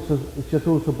 єдину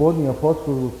святу соборну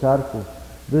апостольську церкву,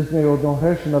 визнає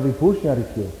одногрешне на відпущення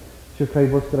гріхів, чекає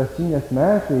воскресіння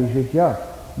смерті і життя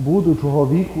будучого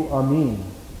віку. Амінь.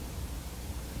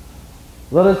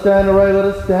 Let us stand aright, let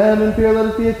us stand in fear, let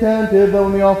us be attentive, that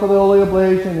we may offer the holy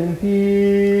oblation in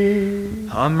peace.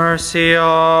 A mercy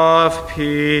of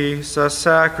peace, a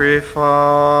sacrifice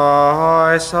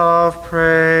of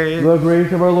praise. The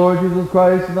grace of our Lord Jesus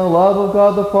Christ and the love of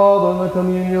God the Father and the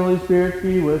communion of the Holy Spirit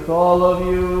be with all of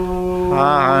you.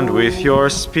 And with your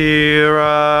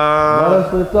spirit. Let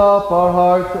us lift up our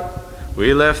hearts.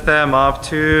 We lift them up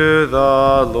to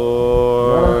the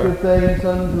Lord. Let us give thanks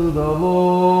unto the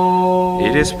Lord.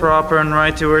 It is proper and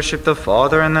right to worship the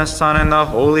Father and the Son and the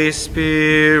Holy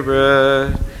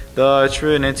Spirit, the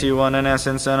Trinity, one in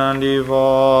essence and undivided.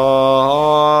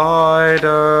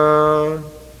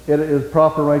 It is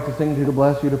proper right to sing to you, to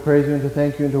bless you, to praise you, and to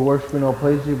thank you, and to worship you, and to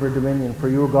praise you for dominion. For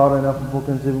you are God, ineffable,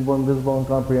 conceivable, invisible,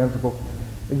 incomprehensible,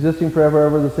 existing forever,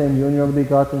 ever the same. You and your only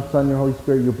begotten Son, your Holy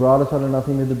Spirit, you brought us out of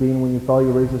nothing into being. When you fell,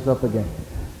 you raised us up again.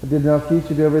 But did not cease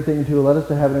to do everything to led us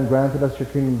to heaven and granted us your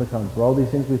kingdom to come. For all these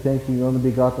things we thank you, your only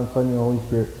begotten Son, your Holy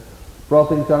Spirit. For all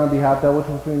things done on behalf, that which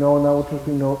we know and that which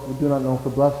we do not know, for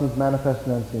blessings manifest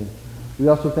and unseen. We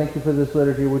also thank you for this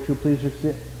liturgy, which you please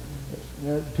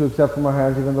to accept from our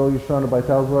hands, even though you're surrounded by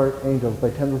thousands of angels, by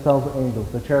tens of thousands of angels,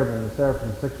 the cherubim, the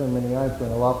seraphim, 6 and many eyes,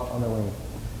 going aloft on their wings.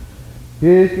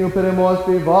 Пісню перемог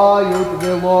співають,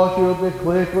 вилошують,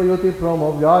 викликують і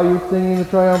промовляють, singing the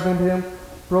triumphant hymn,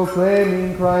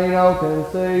 proclaiming, crying out and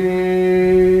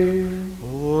saying,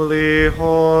 Holy,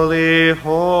 holy,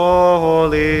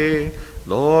 holy,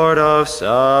 Lord of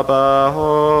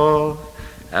Sabaoth,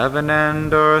 heaven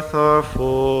and earth are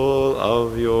full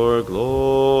of your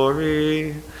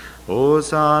glory.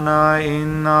 Hosanna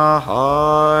in the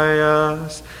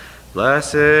highest.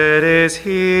 Blessed is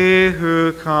he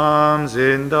who comes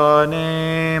in the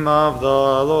name of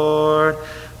the Lord.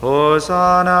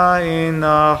 Hosanna in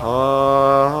the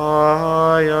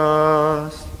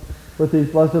highest. With these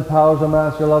blessed powers, O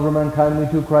Master, lover of mankind, we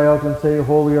too cry out and say,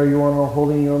 Holy are you, and all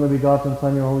holy and your only begotten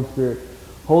Son, your Holy Spirit.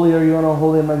 Holy are you, and all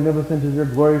holy and magnificent is your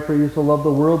glory, for you so loved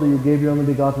the world that you gave your only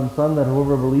begotten Son, that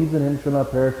whoever believes in him shall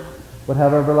not perish, but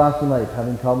have everlasting life,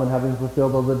 having come and having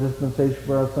fulfilled all the dispensation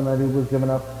for us, and that he was given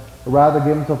up, or rather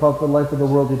gave himself up for the life of the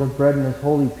world. He took bread in his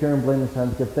holy, pure, and blameless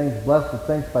hands, gave thanks, blessed it,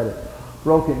 sanctified it,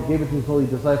 broke it, and gave it to his holy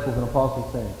disciples and apostles,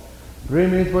 saying,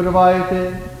 Primi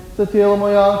spodavajte, sa tijelo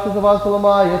moja, što za vas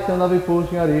lamaya, se navi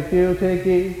pušnja rifiju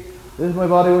teki. This is my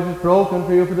body which is broken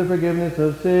for you for the forgiveness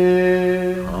of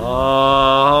sin. Amen.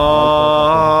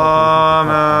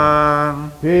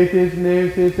 Petis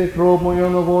nefsi se krov mojo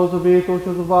novozo vito,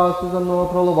 što za vas za mno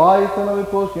prolavajte, se navi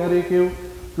pušnja rifiju.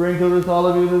 Drink of this, all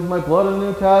of you. This is my blood of the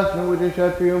New Testament, which is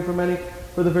shed for you and for many,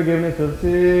 for the forgiveness of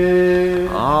sin.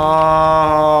 Amen.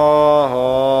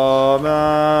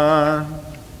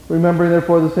 Remembering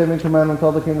therefore the saving commandment,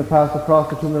 all that came to pass, the cross,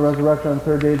 the tomb, the resurrection, on the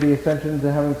third day, the ascension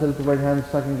into heaven, sit at the right hand, the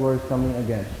second glory is coming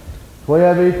again.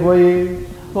 Tvoje vi tvoji,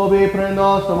 tobi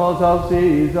prenosamos of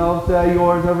seasons, say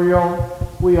yours ever your own.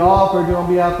 We offered you on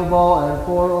behalf of all and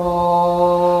for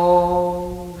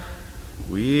all.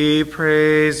 We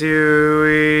praise you,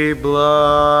 we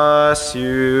bless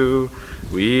you,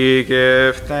 we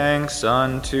give thanks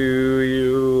unto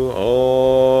you,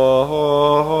 O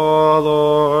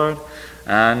Lord,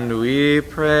 and we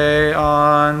pray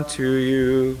unto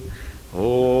you,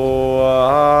 O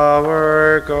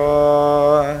our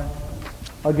God.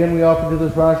 Again we offer to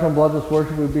this rational and bloodless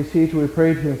worship, we beseech you, we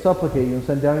pray to you, and supplicate you, and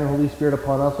send down your Holy Spirit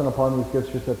upon us and upon these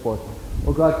gifts you set forth.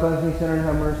 O God, cleanse me, sinner, and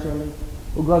have mercy on me.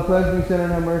 O God, cleanse me, sinner,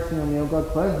 and have mercy on me. O God,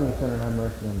 cleanse me, sinner, and have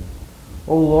mercy on me.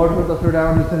 O Lord, with the third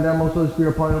hour you send down most Holy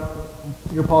Spirit upon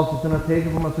your apostles, do not take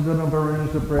it from us a good number of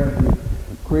renewals of prayer unto you.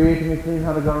 Create in me clean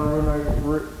heart, God, and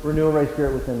renew a right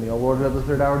spirit within me. O Lord, with the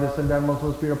third hour you send down most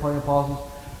Holy Spirit upon your apostles,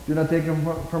 do not take it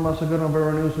from us a good number of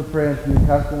renewals of prayer unto you.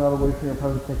 Cast me not away from your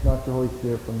presence, take not your Holy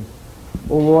Spirit from me.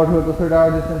 O Lord, who at the third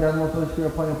hour you send down most Holy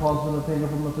Spirit upon your apostles, do not take it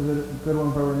from us a good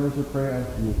one for renewals of prayer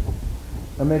unto you.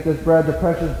 And make us bread, the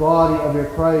precious body of your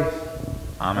Christ.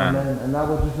 Amen. Amen. And that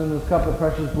which is in this cup, the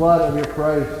precious blood of your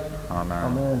Christ. Amen.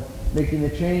 Amen. Making the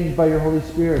change by your Holy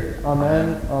Spirit.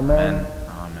 Amen. Amen.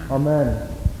 Amen. Amen.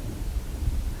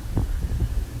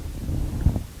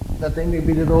 That they may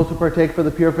be to those who partake for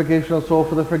the purification of soul,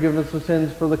 for the forgiveness of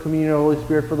sins, for the communion of the Holy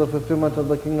Spirit, for the fulfillment of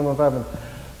the kingdom of heaven,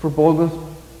 for boldness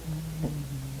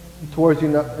towards you,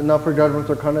 not for judgment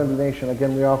or condemnation.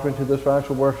 Again, we offer into this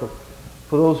rational worship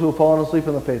for those who have fallen asleep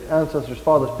in the faith, ancestors,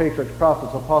 fathers, patriarchs,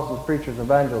 prophets, apostles, preachers,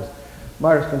 evangelists,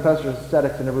 martyrs, confessors,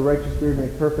 ascetics, and every righteous spirit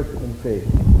made perfect in faith.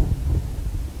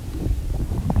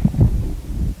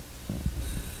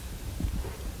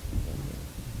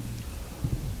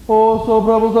 О,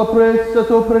 собраво запрeć,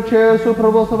 свято прече,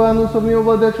 суправославено совмил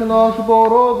владыче нашу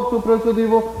Богородицу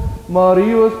Пресвятиву,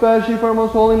 Марию, especially for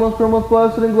most holy, most pure, most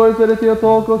blessed, and glorious that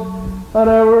Theotokos, and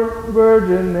ever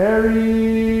Virgin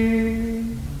Mary.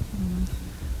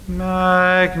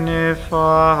 Magnify,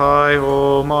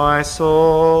 O my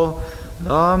soul,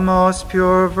 the most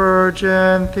pure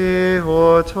Virgin Theotokos,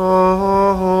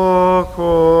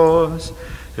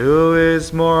 who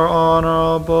is more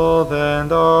honorable than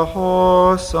the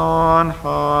hosts on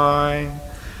high.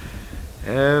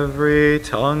 Every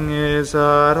tongue is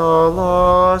at a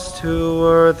loss to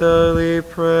worthily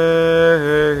praise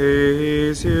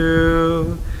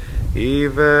you.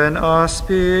 Even a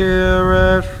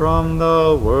spirit from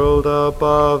the world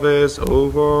above is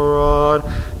overawed,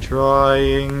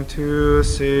 trying to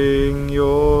sing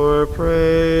your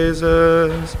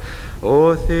praises,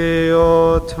 O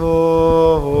Theotokos.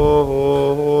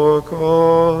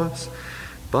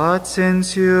 But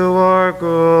since you are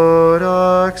good,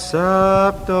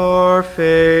 accept our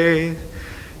faith.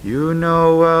 You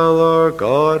know well our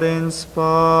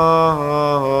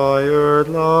God-inspired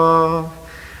love.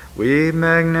 We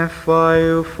magnify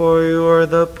you, for you are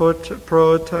the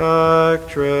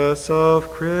protectress of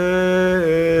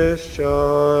Christians.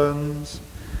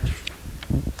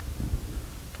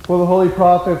 For the holy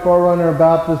prophet, forerunner,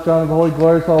 Baptist John, the holy,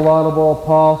 glorious, all laudable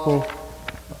apostles,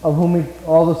 of whom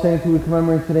all the saints who we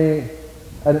commemorate today,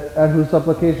 at whose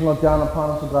supplication look down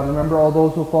upon us, O God. Remember all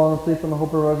those who have fallen asleep in the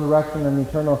hope of resurrection and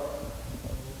eternal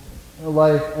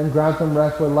life, and grant them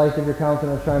rest where light of your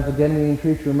countenance shines. Again we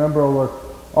entreat you, remember, O Lord,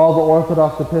 all the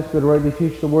Orthodox episcopate rightly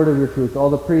teach the word of your truth, all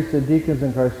the priests and deacons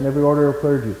in Christ, and every order of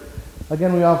clergy.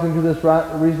 Again we offer into this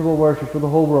reasonable worship for the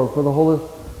whole world, for the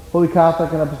Holy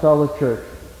Catholic and Apostolic Church,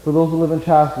 for those who live in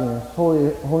chastity and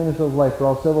holiness of life, for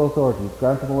all civil authorities.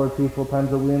 Grant them, Lord, peaceful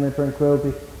times that we in their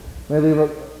tranquility may lead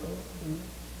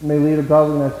a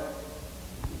godliness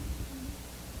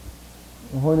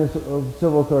and holiness of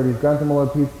civil authorities. Grant them,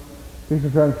 Lord, peace and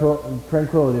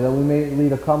tranquility, that we may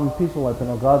lead a calm and peaceful life in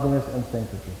all godliness and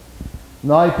sanctity.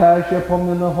 Najперше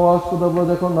помни на Господа,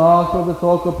 владико нашого,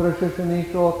 високо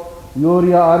пресвященнішого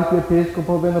Юрія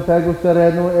архієпископа Винопегу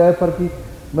Середнього епархії,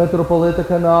 митрополита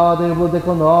Канади,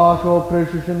 владика нашого,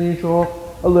 пришвященнішого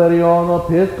Валеріана,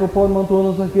 епископа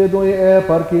Монтуна Західної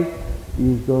епархії, і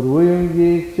здоруєм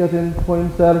їх святим Твоїм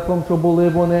церквам, що були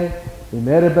вони, і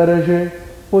мири бережи,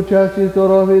 по честі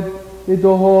здоров'я і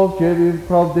того вчив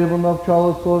правдиво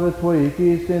навчало слові Твоїх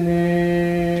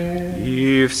істини.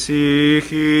 І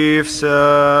всіх, і все.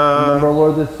 Remember,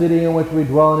 Lord, the city in which we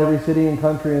dwell, in every city and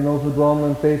country, and those who dwell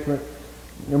in faith.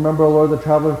 Remember, Lord, the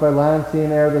travelers by land, sea,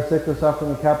 and air, the sick, the suffering,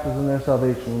 the captives, and their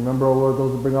salvation. Remember, Lord,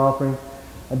 those who bring offerings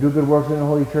and do good works in the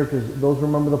holy churches. Those who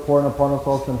remember the poor, and upon us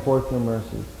also enforce your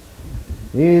mercy.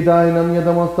 І дай нам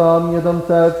єдам остам, єдам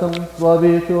серцем,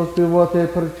 славити, оспівати,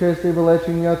 причисти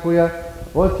величення Твоє,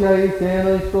 Отця і Сина,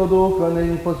 і Святого Духа,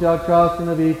 нині повсякчас і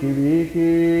на віки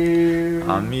віків.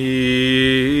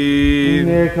 Амінь.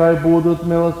 Нехай будуть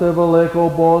милости великого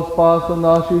Бога Спаса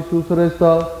наш Ісус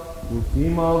Христа,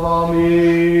 усіма вами.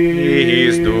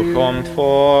 І з Духом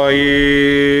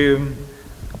Твоїм.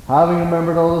 Having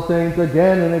remembered all the saints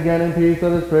again and again in peace,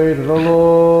 let us pray to the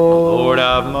Lord. Lord,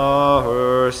 have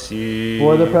mercy.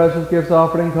 For the precious gifts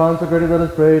offered and consecrated, let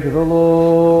us pray to the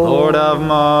Lord. Lord, have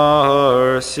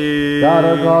mercy. God,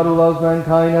 our God, who loves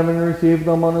mankind, having received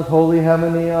them on his holy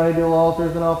heavenly ideal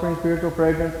altars and offering spiritual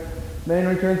fragrance, may in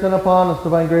return send upon us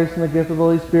divine grace and the gift of the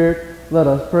Holy Spirit. Let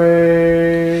us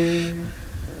pray.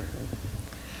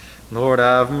 Lord,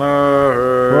 have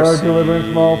mercy. For our deliverance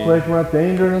from all affliction, from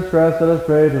danger and distress, let us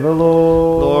pray to the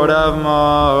Lord. Lord, have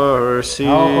mercy.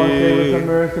 Help us, save us, and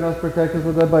mercy, and us protect us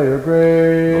with that by your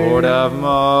grace. Lord, have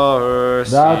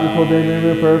mercy. That we will be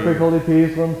in perfect, holy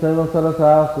peace, when sinless, let us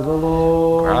ask to the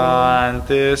Lord. Grant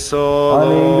this, O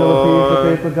An angel of peace, the Lord.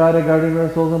 faithful guide, guarding our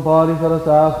souls and bodies, let us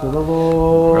ask to the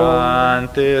Lord.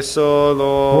 Grant this, O Forgiveness and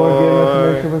Lord.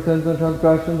 mercy for sins and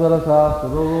transgressions, let us ask to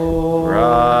the Lord.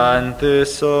 Grant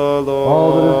this, O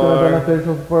All that is good and Lord.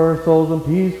 beneficial for our souls and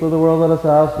peace for the world, let us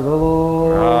ask to the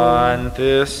Lord. Grant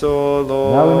this, O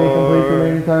Now we may complete the Lord.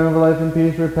 remaining time of life in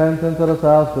peace, repentance, let us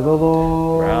ask to the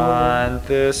Lord. Grant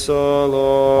this, O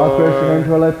A Christian Lord.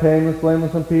 into our life painless,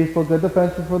 blameless, and peaceful, good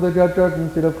defense before the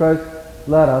judgment seat of Christ,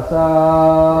 let us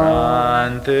ask.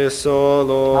 Grant this, O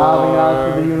Having asked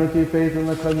for the Lord. unity, faith, and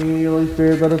the communion of the Holy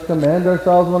Spirit, let us commend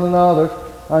ourselves one another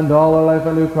and all our life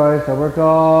unto Christ our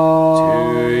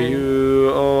God. To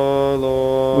you, O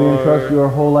Lord. We entrust you our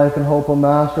whole life and hope, O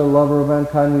Master, lover of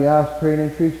mankind. We ask, pray, and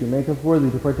entreat you, make us worthy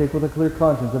to partake with a clear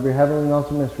conscience of your heavenly and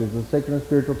awesome mysteries, the sacred and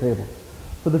spiritual table,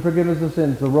 for the forgiveness of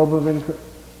sins, the robe of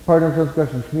pardon of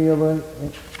transgressions, communion of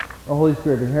the Holy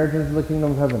Spirit, inheritance of the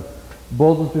kingdom of heaven,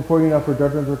 boldness before you now for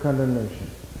judgment or condemnation.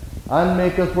 And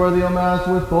make us worthy, O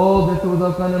Master, with boldness and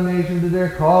without condemnation, to dare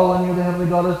call on you, the heavenly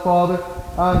God as Father,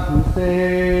 and to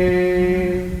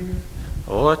save.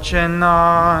 Отче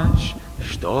наш,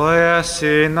 що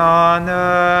єси на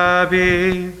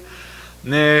небі,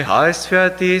 нехай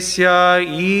святися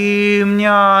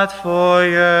ім'я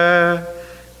Твоє,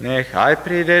 нехай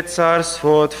прийде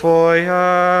царство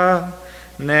Твоє,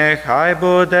 нехай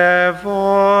буде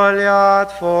воля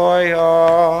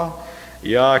Твоя,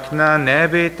 як на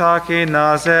небі, так і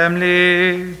на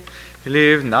землі.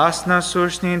 Хліб нас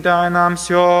насущний дай нам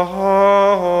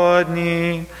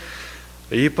сьогодні,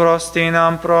 і прости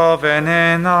нам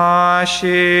провини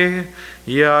наші,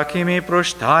 як і ми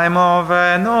прощаємо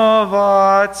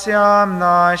винуватцям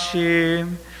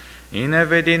нашим. І не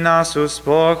веди нас у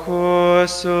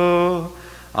спокусу,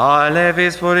 але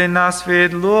визволи нас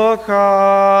від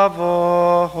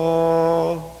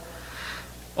лукавого.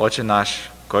 Отче наш,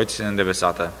 който си на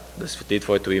небесата, да свети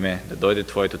Твоето име, да дойде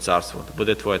Твоето царство, да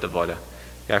бъде Твоята воля,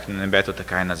 как на небето,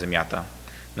 така и на земята.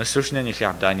 Насущният ни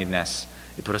хляб дай ни днес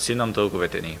и прости нам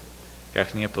дълговете ни,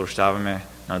 как ние прощаваме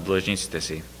на длъжниците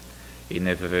си. И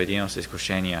не въведи нас в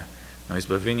изкушения, но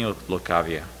избави ни от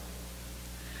лукавия.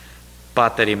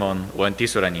 Pater imon, o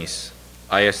antisoranis,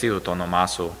 aiestitu to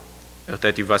nomaso,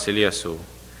 euteti Vasiliasu,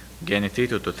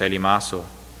 genetitu to telimaso,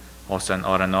 osan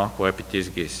orano ko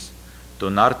epitisgis, to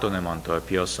nartonemon to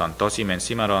epioson, tosimen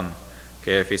simaron,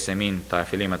 ke efisemin ta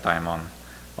filimataimon,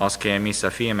 os ke emis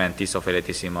afiemen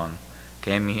tisofeletisimon, ke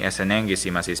emi esenengis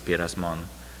imas inspirasmon,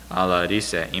 ala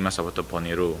rise imas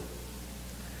avotoponiru.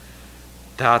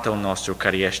 Tatăl nostru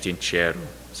care ești în cerul,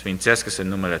 sfințească-se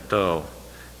numele Tău,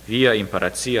 via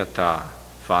împărăția Ta,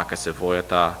 facă-se voia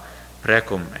Ta,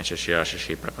 precum în cer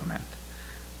și pe pământ.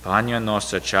 Pania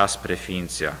noastră cea spre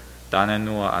ființa, dă-ne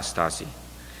nouă astăzi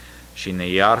și ne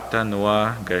iartă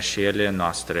nouă greșelile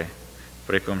noastre,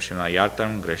 precum și ne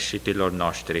iartăm greșitilor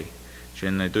noștri, și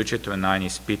ne duce Tu în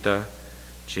ispită,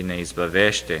 și ne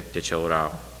izbăvește de cel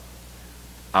rău.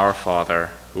 Our Father,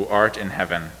 who art in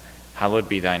heaven, hallowed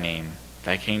be Thy name.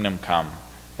 Thy kingdom come,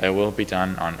 thy will be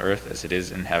done on earth as it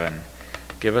is in heaven.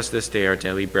 Give us this day our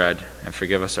daily bread, and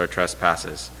forgive us our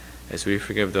trespasses, as we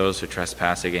forgive those who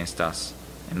trespass against us.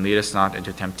 And lead us not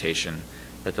into temptation,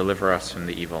 but deliver us from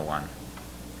the evil one.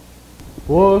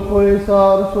 По Твоей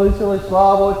царству, силы,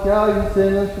 славу Отця и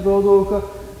Сына, Святого Духа,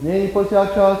 ныне по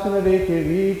всяк час и на веки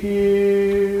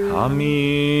веки.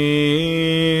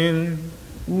 Аминь.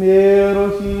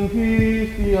 Миру сим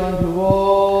христиан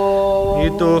Твой. И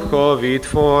духові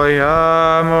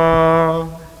Твоєму.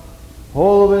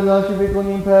 Голови наші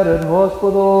виконім перед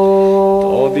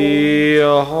Господом. Тобі,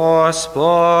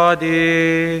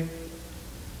 Господи.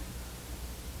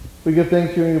 We give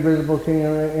thanks to you, invisible King,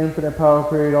 and infinite power,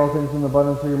 created all things in the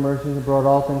abundance of your mercies, and brought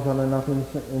all things under nothing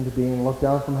into being. Look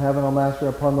down from heaven, O Master,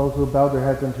 upon those who bowed their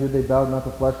heads unto you. They bowed not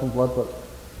to flesh and blood, but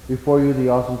before you, the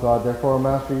awesome God. Therefore, O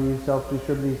Master, you yourself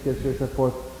distribute these gifts here set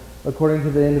forth according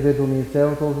to the individual needs.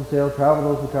 Sail those who sail, travel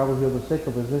those who travel, heal the sick,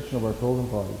 the physician of our souls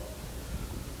and bodies.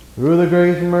 Through the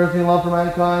grace and mercy and love for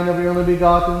mankind of your only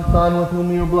begotten Son, with whom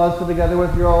you are blessed together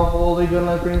with your all holy, good and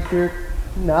life-giving Spirit,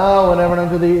 now and ever and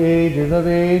unto the ages of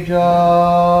ages.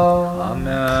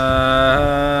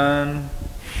 Amen.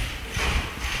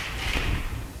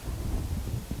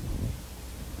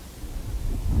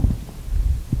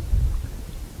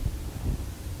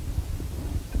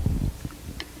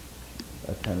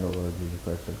 Attend, O Lord Jesus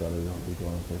Christ, our God, we hope we go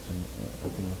in place and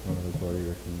open the throne of the glory of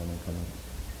your kingdom and come and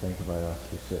sanctify us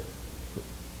who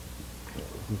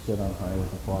sit on high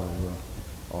with the Father, who are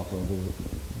also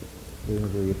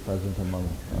visibly present among us.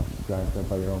 Grant that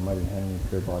by your own mighty hand and your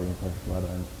pure body and precious blood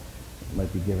and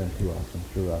might be given to us and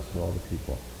through us to all the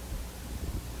people.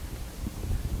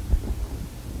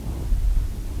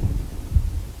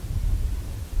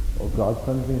 O God,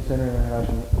 cleanse me, sinner, and have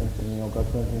mercy. O God,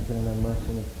 cleanse me, sinner, and have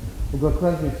mercy. O God,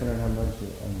 cleanse me, sinner, and have mercy.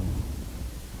 Amen.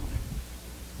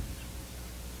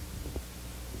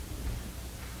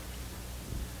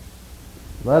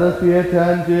 Let us be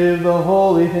attentive, the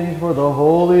holy things for the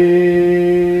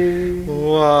holy.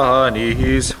 One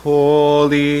is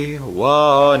holy,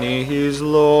 one is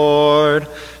Lord,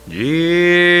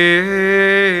 Jesus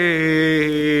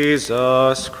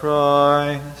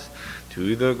Christ,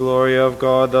 to the glory of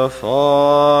God the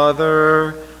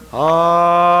Father.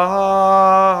 Amen.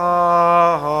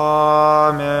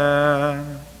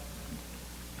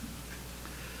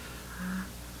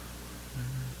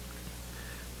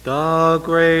 The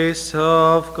grace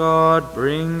of God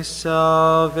brings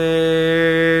salvation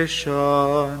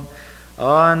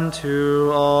unto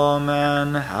all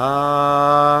men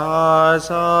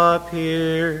has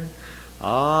appeared.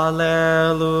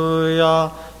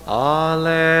 Alleluia,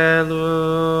 alleluia,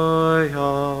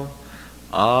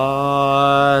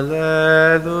 alleluia.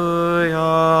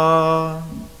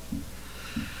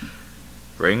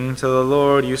 Bring to the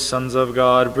Lord, you sons of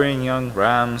God, bring young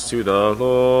rams to the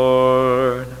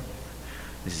Lord.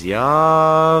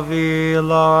 Zjavilася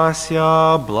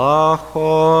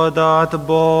благодать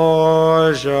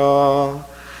Божа,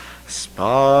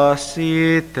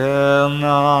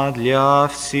 спасительна для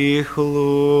всіх людей.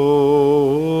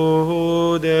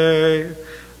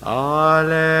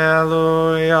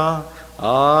 Аллилуйя,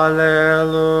 аллилуйя,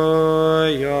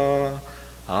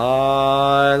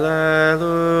 Alleluia.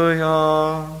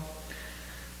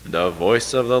 The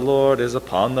voice of the Lord is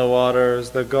upon the waters.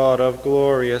 The God of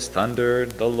glory is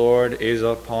thundered. The Lord is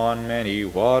upon many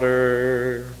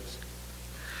waters.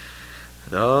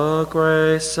 The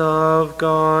grace of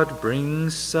God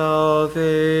brings salvation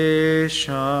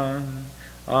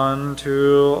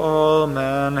unto all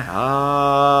men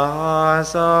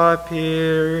has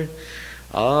appeared.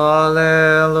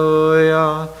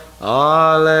 Alleluia.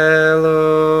 Alleluia,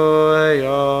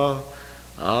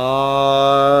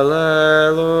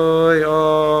 alleluia.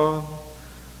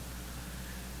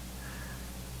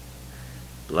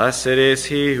 Blessed is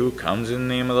he who comes in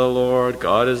the name of the Lord.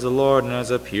 God is the Lord and has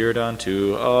appeared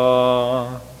unto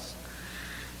us.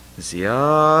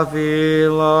 Zjavilася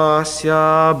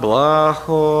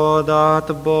благодать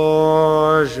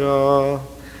Божа,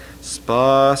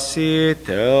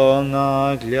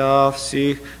 спасительна для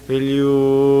всіх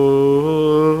людей.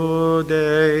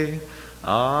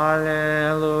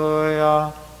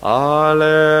 Alleluia, alleluia,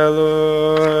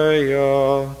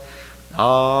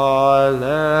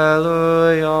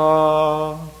 alleluia.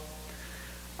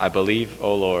 I believe,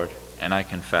 O Lord, and I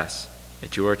confess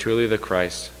that you are truly the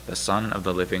Christ, the Son of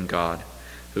the living God,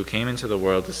 who came into the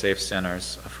world to save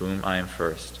sinners, of whom I am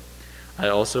first. I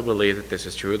also believe that this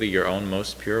is truly your own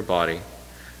most pure body,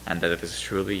 and that it is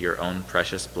truly your own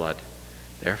precious blood.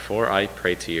 Therefore I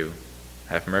pray to you,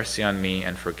 have mercy on me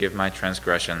and forgive my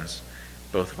transgressions,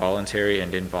 both voluntary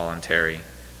and involuntary,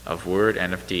 of word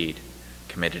and of deed,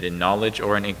 committed in knowledge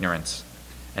or in ignorance,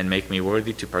 and make me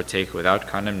worthy to partake without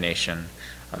condemnation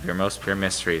of your most pure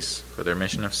mysteries, for the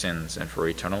remission of sins and for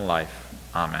eternal life.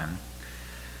 Amen.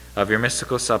 Of your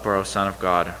mystical supper, O Son of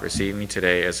God, receive me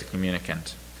today as a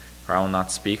communicant, for I will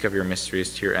not speak of your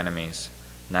mysteries to your enemies,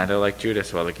 neither like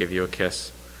Judas will I give you a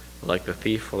kiss, but like the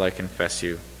thief will I confess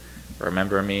you.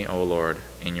 Remember me, O Lord,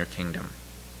 in your kingdom.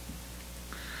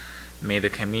 May the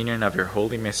communion of your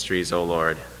holy mysteries, O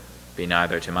Lord, be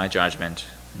neither to my judgment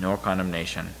nor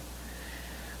condemnation,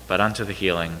 but unto the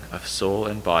healing of soul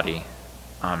and body.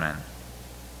 Amen.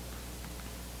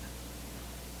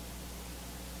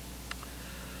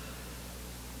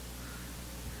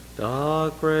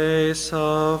 The grace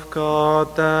of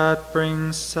God that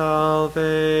brings salvation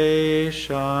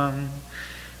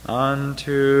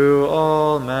unto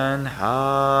all men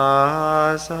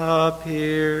has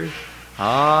appeared.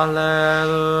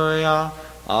 Alleluia,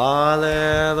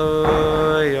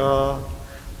 alleluia,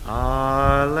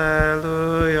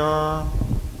 alleluia.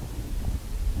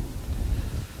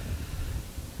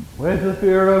 With the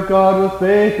fear of God, with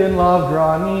faith and love,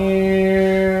 draw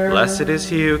near. Blessed is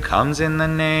he who comes in the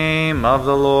name of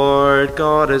the Lord.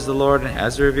 God is the Lord and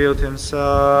has revealed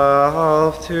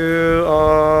himself to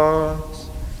us.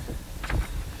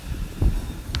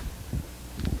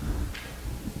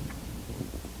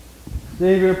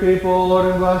 Save your people, Lord,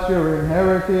 and bless your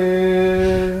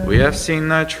inheritance. We have seen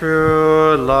the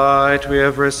true light. We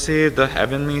have received the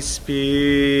heavenly Spirit.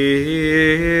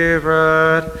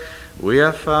 We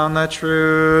have found the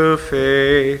true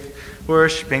faith,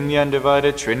 worshipping the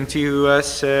undivided Trinity who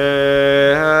has saved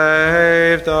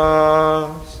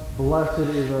us. Blessed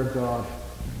is our God,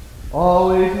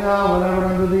 always, now, and ever,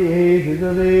 unto the ages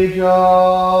of ages.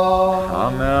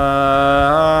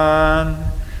 Amen.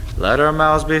 Let our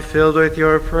mouths be filled with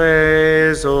your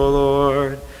praise, O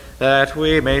Lord, that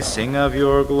we may sing of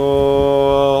your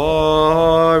glory.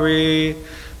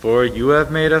 For you have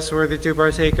made us worthy to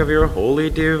partake of your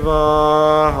holy,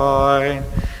 divine,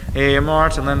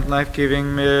 immortal, and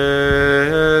life-giving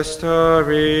mysteries.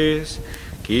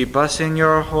 Keep us in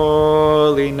your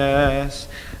holiness,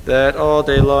 that all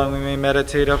day long we may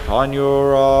meditate upon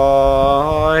your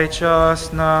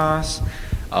righteousness.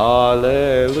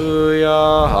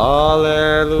 Alleluia,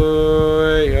 alleluia,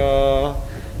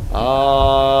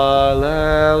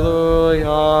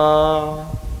 alleluia.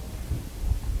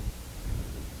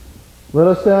 Let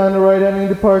us stand on the right hand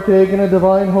to partake in the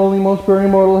divine, holy, most pure,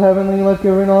 immortal, heavenly,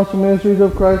 life-giving, awesome mysteries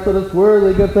of Christ. Let us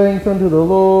worthily give thanks unto the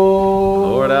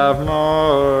Lord. Lord, have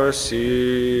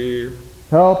mercy.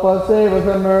 Help us, save us,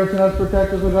 have mercy, and us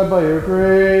protect us, O God, by your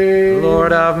grace.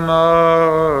 Lord, have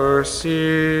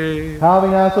mercy.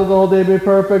 Having asked us the whole day be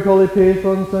perfect, holy,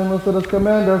 peaceful, and sinless, let us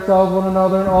commend ourselves, one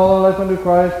another, and all our life unto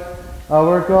Christ,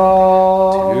 our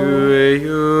God. To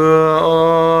you,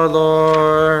 O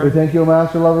Lord. We thank you, O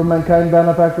Master, lover of mankind,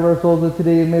 benefactor of our souls, that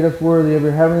today you made us worthy of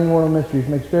your heavenly and mortal mysteries.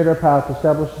 Make straight our path,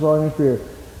 establish us all in your fear.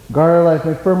 Guard our life,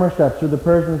 make firm our steps through the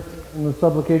prayers and the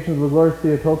supplications of the glorious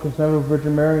Theotokos, never of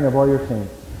Virgin Mary, and of all your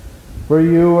saints. For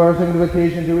you are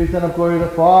sanctification, to we send up glory to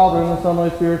the Father, and the Son, and the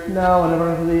Holy Spirit, now and ever,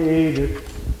 unto the ages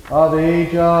of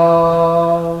ages.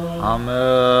 Amen.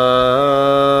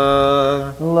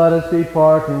 Let us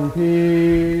depart in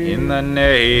peace. In the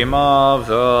name of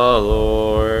the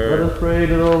Lord. Let us pray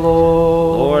to the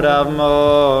Lord. Lord, have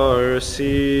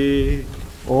mercy.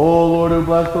 O Lord, who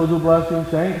bless those who bless you, and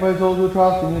sanctify those who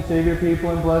trust in you, save your people,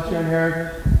 and bless your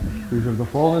inheritance. Preserve the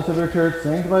fullness of your church,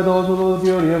 sanctify those who love the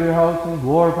beauty of your house, and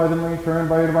glorify them in return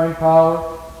by your divine power.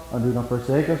 And do not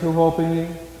forsake us who hope in you.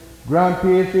 Grant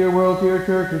peace to your world, to your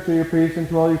church, and to your priests, and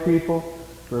to all your people.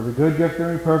 For every good gift and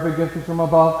every perfect gift is from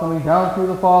above, coming down through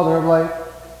the Father of light.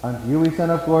 Unto you we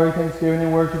send up glory, thanksgiving,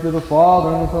 and worship to the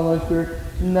Father, and the Son, and the Holy Spirit,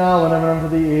 now and ever, unto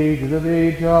the ages of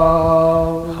ages.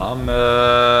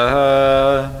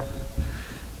 Amen.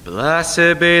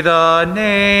 Blessed be the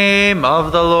name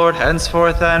of the Lord,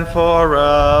 henceforth and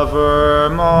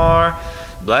forevermore.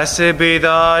 Blessed be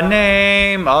the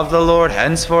name of the Lord,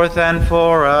 henceforth and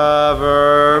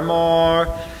forevermore.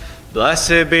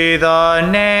 Blessed be the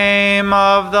name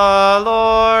of the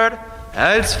Lord,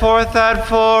 henceforth and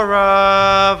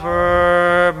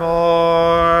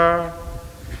forevermore.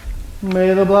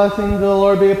 May the blessings of the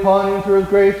Lord be upon you through his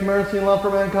grace, mercy, and love for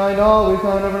mankind, always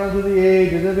now and ever, unto the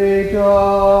ages of ages.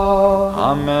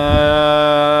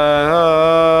 Amen.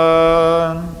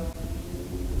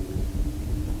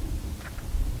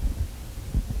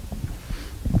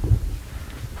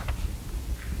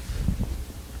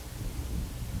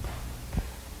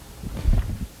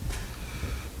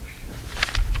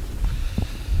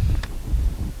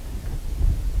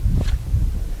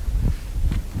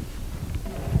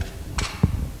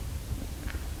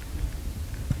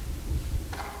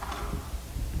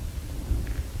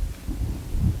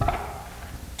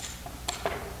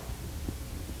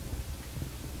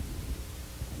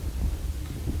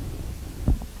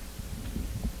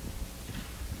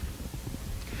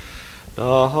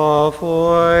 The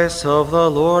voice of the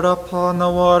Lord upon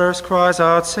the waters cries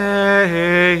out,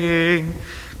 saying,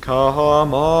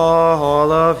 Come,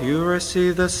 all of you,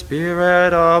 receive the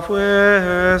spirit of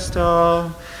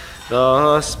wisdom,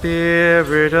 the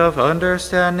spirit of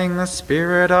understanding, the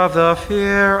spirit of the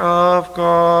fear of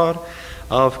God,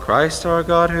 of Christ our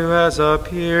God, who has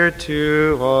appeared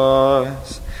to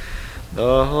us.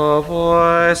 The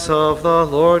voice of the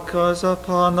Lord calls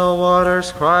upon the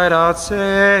waters, cried out,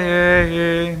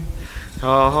 saying,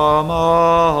 Come,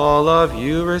 all of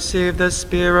you, receive the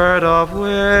spirit of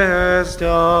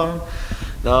wisdom,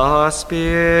 the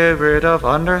spirit of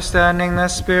understanding, the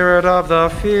spirit of the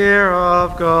fear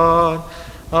of God,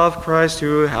 of Christ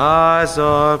who has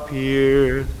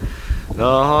appeared.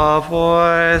 The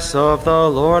voice of the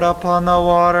Lord upon the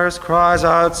waters cries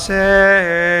out,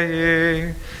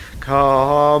 saying,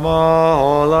 Come,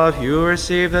 all of you,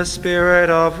 receive the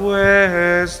spirit of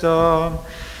wisdom,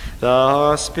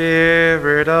 the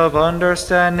spirit of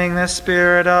understanding, the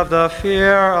spirit of the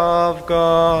fear of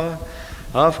God,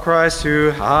 of Christ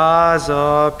who has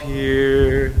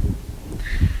appeared.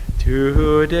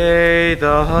 Today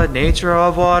the nature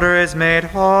of water is made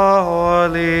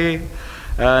holy,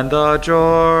 and the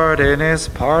Jordan is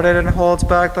parted and holds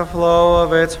back the flow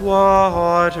of its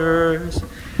waters,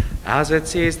 as it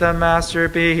sees the Master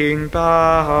being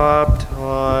baptized.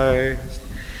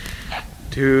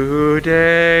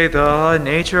 Today the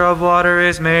nature of water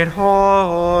is made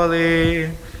holy,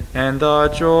 and the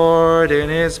Jordan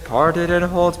is parted and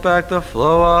holds back the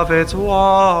flow of its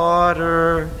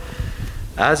water,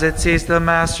 as it sees the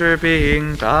Master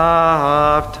being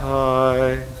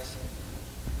baptized.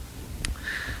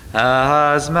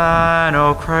 As man,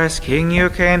 O Christ King, you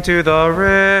came to the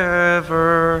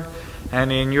river, and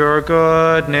in your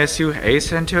goodness you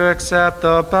hasten to accept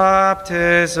the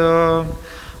baptism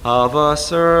of a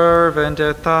servant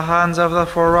at the hands of the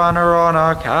forerunner on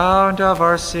account of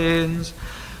our sins,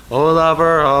 O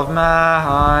lover of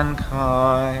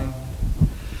mankind.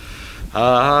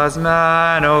 As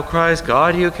man, O Christ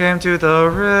God, you came to the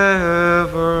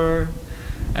river,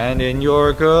 and in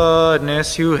your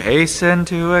goodness you hasten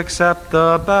to accept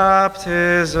the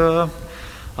baptism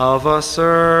of a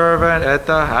servant at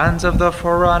the hands of the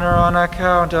forerunner on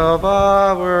account of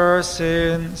our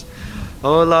sins,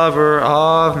 O lover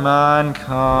of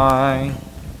mankind.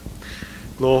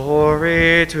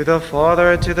 Glory to the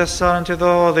Father, and to the Son, and to the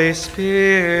Holy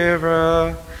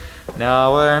Spirit,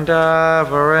 now and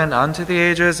ever, and unto the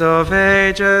ages of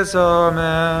ages.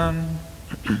 Amen.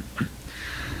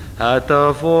 At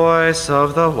the voice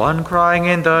of the one crying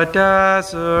in the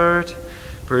desert,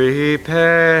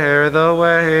 Prepare the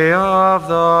way of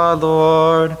the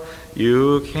Lord.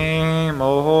 You came,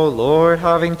 O Lord,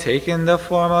 having taken the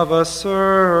form of a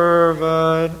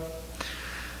servant,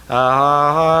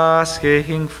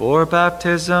 asking for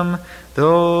baptism,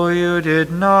 though you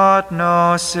did not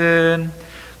know sin.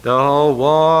 The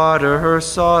water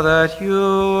saw that you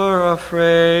were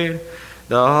afraid.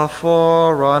 The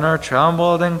forerunner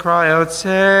trembled and cried out,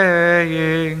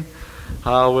 saying,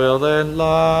 How will the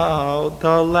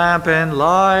lamp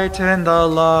enlighten the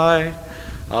light?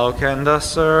 How can the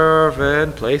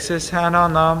servant place his hand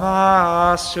on the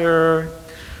master?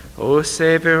 O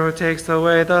Savior, who takes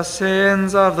away the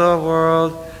sins of the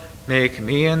world, make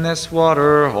me in this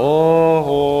water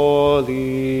holy.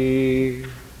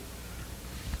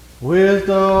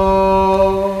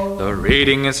 Wisdom. The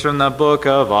reading is from the book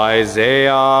of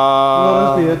Isaiah. Let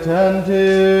us be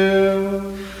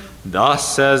attentive.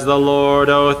 Thus says the Lord,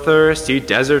 O thirsty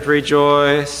desert,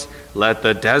 rejoice. Let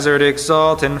the desert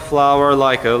exult and flower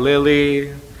like a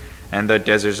lily. And the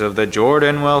deserts of the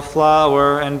Jordan will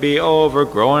flower and be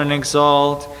overgrown and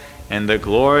exult. And the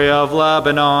glory of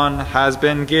Lebanon has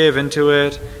been given to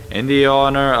it in the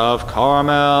honor of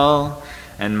Carmel.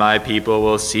 And my people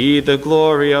will see the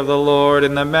glory of the Lord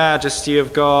and the majesty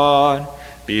of God.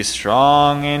 Be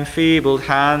strong, enfeebled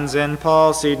hands and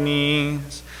palsied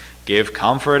knees. Give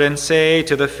comfort and say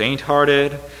to the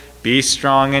faint-hearted, Be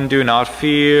strong and do not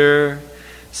fear.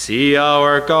 See,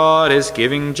 our God is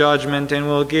giving judgment and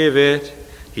will give it.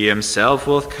 He himself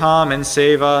will come and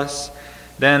save us.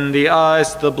 Then the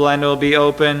eyes of the blind will be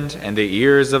opened, and the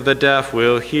ears of the deaf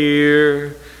will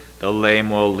hear. The lame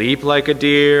will leap like a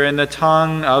deer, and the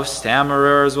tongue of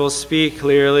stammerers will speak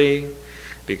clearly.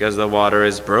 Because the water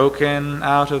is broken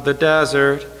out of the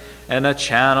desert, and a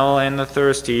channel in the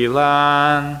thirsty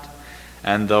land.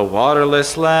 And the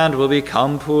waterless land will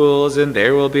become pools, and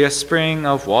there will be a spring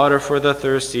of water for the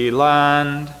thirsty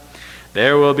land.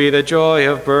 There will be the joy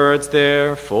of birds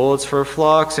there, folds for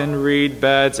flocks, and reed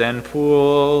beds and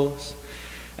pools.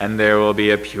 And there will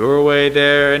be a pure way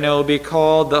there, and it will be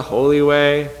called the Holy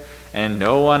Way, and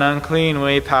no one unclean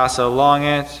may pass along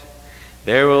it.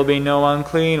 There will be no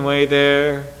unclean way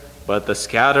there, but the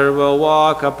scattered will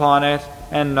walk upon it,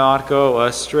 and not go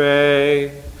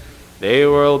astray. There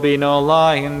will be no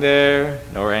lion there,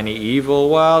 nor any evil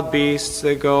wild beasts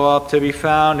that go up to be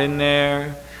found in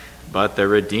there. But the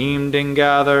redeemed and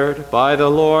gathered by the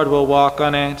Lord will walk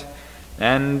on it,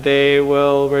 and they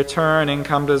will return and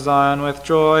come to Zion with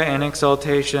joy and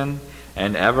exultation,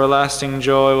 and everlasting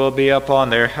joy will be upon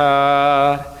their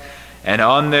head. And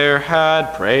on their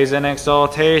head praise and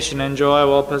exaltation and joy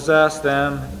will possess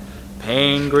them.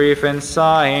 Pain, grief, and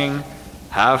sighing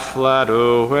have fled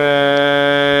away.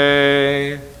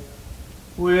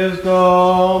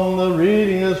 Wisdom, the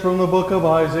reading is from the book of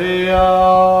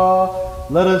Isaiah.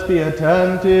 Let us be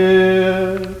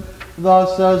attentive.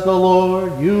 Thus says the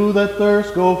Lord, you that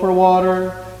thirst, go for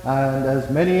water, and as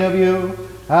many of you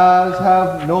as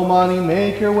have no money,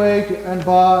 make your way and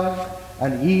buy,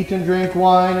 and eat and drink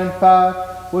wine and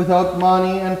fat without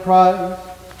money and price.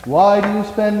 Why do you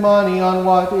spend money on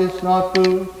what is not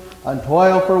food, and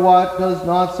toil for what does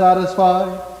not satisfy?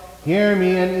 Hear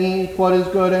me and eat what is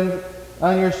good,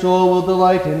 and your soul will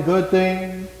delight in good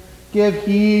things. Give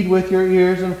heed with your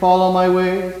ears and follow my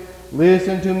ways.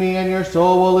 Listen to me, and your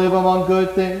soul will live among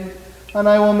good things, and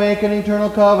I will make an eternal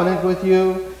covenant with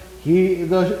you.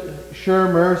 The sure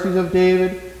mercies of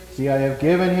David, see, I have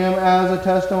given him as a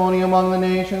testimony among the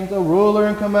nations, a ruler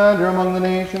and commander among the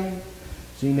nations.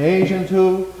 See, nations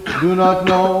who do not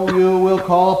know you will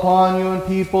call upon you, and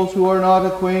peoples who are not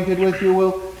acquainted with you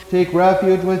will take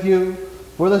refuge with you.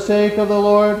 For the sake of the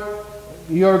Lord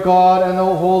your God and the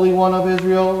Holy One of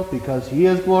Israel, because he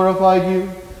has glorified you,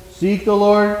 seek the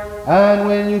Lord, and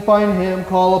when you find him,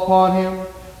 call upon him.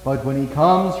 But when he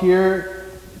comes here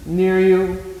near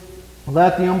you,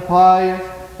 let the impious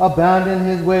abandon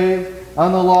his ways,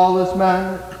 and the lawless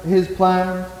man his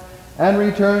plans, and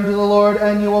return to the Lord,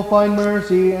 and you will find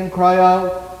mercy, and cry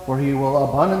out, for he will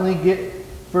abundantly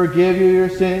forgive you your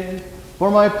sins. For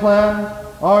my plans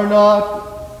are not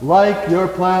like your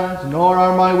plans, nor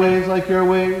are my ways like your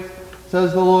ways,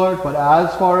 says the Lord. But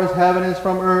as far as heaven is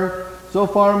from earth, so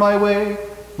far my way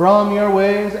from your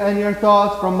ways, and your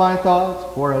thoughts from my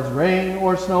thoughts. For as rain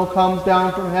or snow comes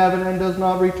down from heaven and does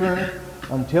not return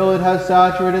until it has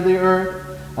saturated the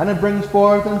earth, and it brings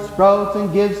forth and sprouts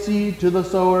and gives seed to the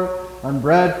sower and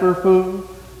bread for food,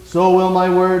 so will my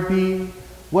word be.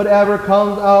 Whatever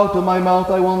comes out of my mouth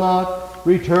I will not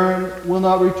return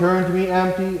to me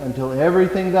empty, until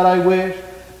everything that I wish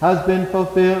has been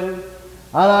fulfilled.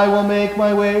 And I will make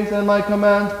my ways and my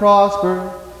commands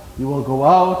prosper. You will go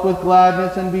out with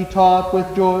gladness and be taught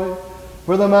with joy.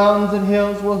 For the mountains and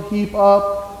hills will heap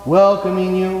up,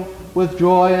 welcoming you with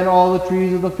joy, and all the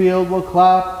trees of the field will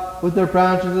clap with their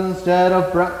branches. Instead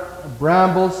of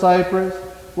brambles, cypress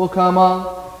will come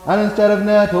up, and instead of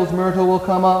nettles, myrtle will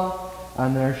come up.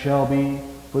 And there shall be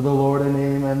for the Lord a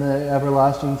name and the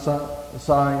everlasting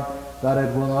sign, that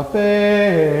it will not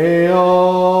fail.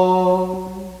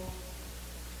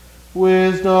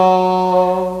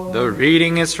 Wisdom. The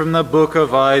reading is from the book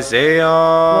of Isaiah.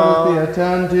 Let us be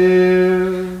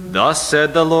attentive. Thus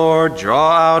said the Lord,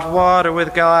 draw out water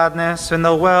with gladness in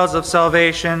the wells of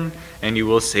salvation, and you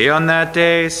will say on that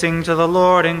day, sing to the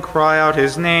Lord and cry out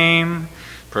his name.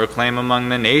 Proclaim among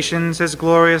the nations his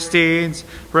glorious deeds.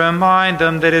 Remind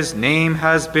them that his name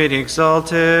has been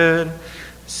exalted.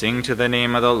 Sing to the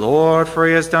name of the Lord, for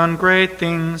he has done great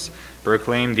things.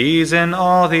 Proclaim these in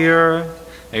all the earth.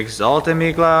 Exalt and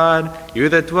be glad, you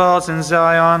that dwells in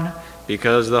Zion,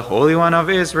 because the Holy One of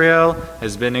Israel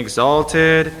has been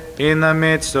exalted in the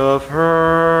midst of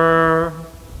her.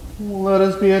 Let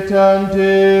us be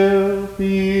attentive.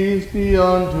 Peace be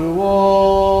unto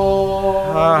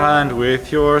all. And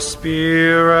with your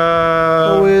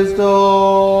spirit.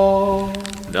 Wisdom.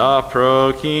 The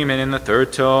proclaiming in the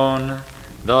third tone.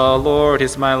 The Lord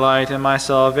is my light and my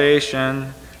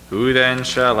salvation. Who then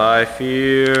shall I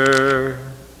fear?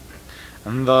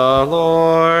 The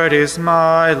Lord is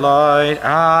my light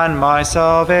and my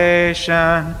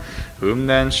salvation. Whom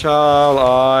then shall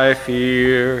I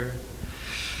fear?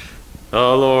 The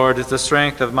Lord is the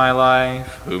strength of my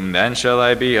life. Whom then shall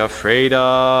I be afraid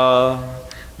of?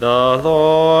 The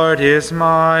Lord is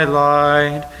my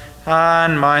light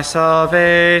and my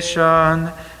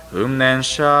salvation. Whom then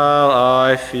shall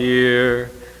I fear?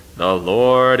 The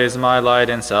Lord is my light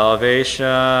and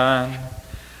salvation.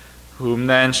 Whom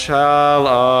then shall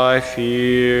I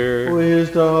fear?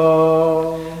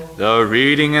 Wisdom. The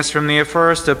reading is from the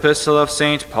first epistle of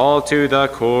St. Paul to the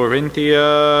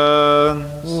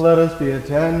Corinthians. Let us be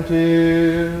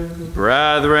attentive.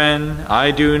 Brethren,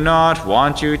 I do not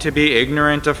want you to be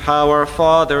ignorant of how our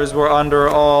fathers were under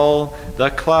all the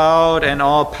cloud and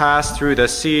all passed through the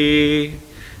sea,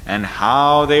 and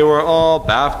how they were all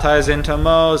baptized into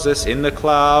Moses in the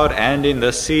cloud and in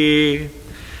the sea.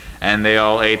 And they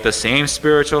all ate the same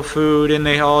spiritual food, and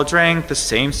they all drank the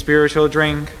same spiritual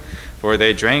drink, for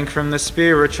they drank from the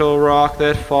spiritual rock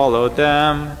that followed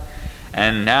them.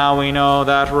 And now we know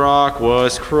that rock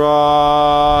was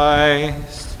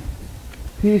Christ.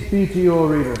 Peace be to you, O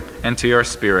reader. And to your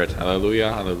spirit.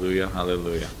 Hallelujah, hallelujah,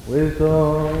 hallelujah.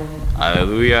 Wisdom.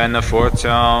 Hallelujah in the fourth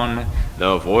tone.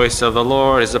 The voice of the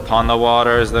Lord is upon the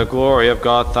waters. The glory of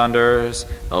God thunders.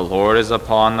 The Lord is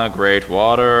upon the great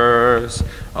waters.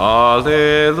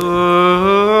 Hallelujah.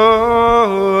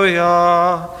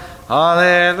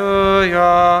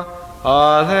 Hallelujah.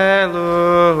 Hallelujah.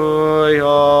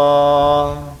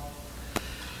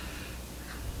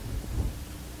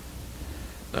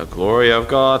 The glory of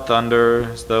God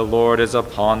thunders. The Lord is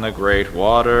upon the great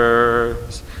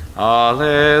waters.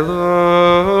 Hallelujah.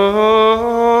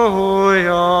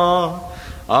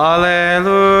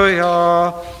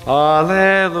 Hallelujah.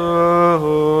 Hallelujah.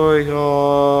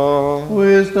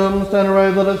 Wisdom, stand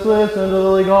right, let us listen to the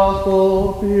Holy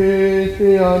Gospel. Peace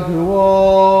be unto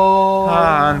all.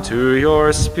 And to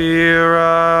your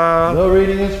spirit. The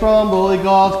reading is from the Holy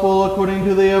Gospel according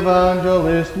to the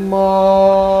Evangelist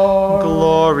Mark.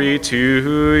 Glory to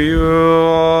you,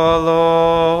 O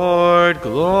Lord.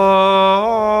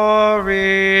 Glory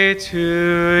to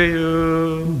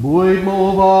you. Будьмо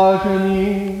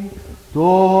уважені,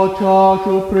 того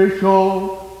часу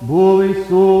прийшов, був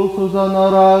Ісус за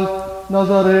нараз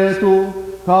Назарету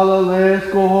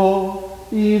Галилейського,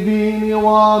 і він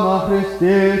Іоанна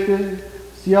хреститель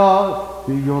сяв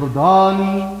в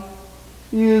Йордані.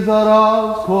 І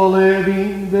зараз, коли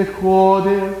він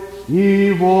виходив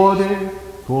і води,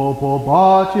 то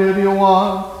побачив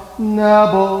Іоанн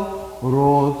небо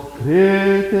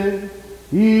розкрите,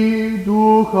 і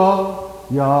духа,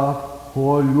 як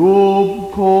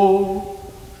голубко,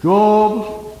 щоб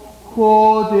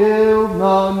ходив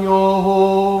на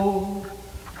нього.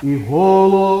 І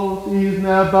голос із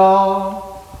неба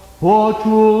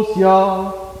почувся,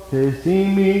 ти сій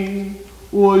мій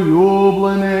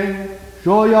улюблений,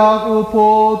 що як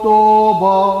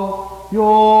уподобав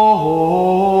його.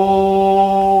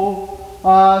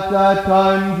 At that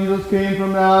time Jesus came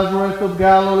from Nazareth of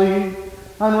Galilee,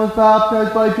 and was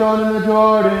baptized by John in the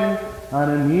Jordan. And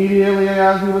immediately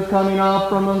as he was coming up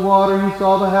from the water, he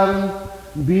saw the heavens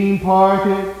being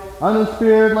parted, and the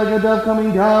Spirit like a dove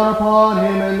coming down upon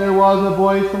him, and there was a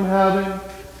voice from heaven,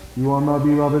 You are my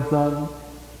beloved Son,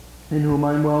 in whom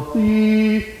I am well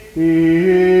pleased.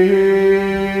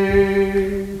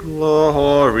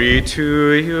 Glory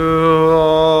to you,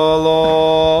 O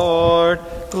Lord.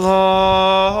 Glory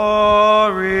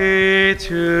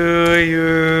to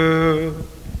you.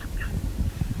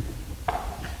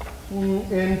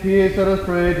 In peace let us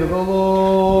pray to the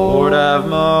Lord. Lord, have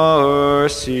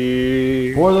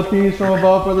mercy. For the peace from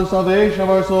above, for the salvation of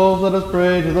our souls, let us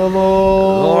pray to the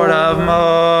Lord. Lord, have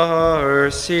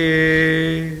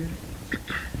mercy.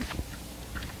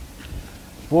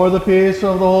 For the peace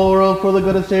of the whole world, for the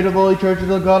good estate of holy churches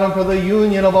of God, and for the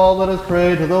union of all, let us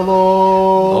pray to the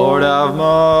Lord. Lord, have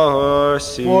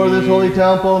mercy. For this holy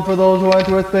temple, and for those who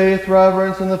enter with faith,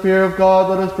 reverence, and the fear of God,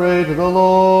 let us pray to the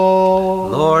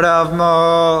Lord. Lord, have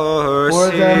mercy. For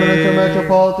His eminence and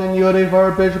metropolitan unity, for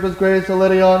our Bishop, His Grace, the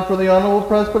Lydion, for the honorable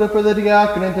presbyter, for the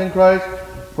diaconate in Christ,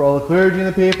 for all the clergy and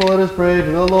the people, let us pray to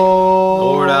the Lord.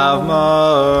 Lord, have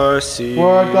mercy.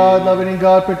 For our God-loving and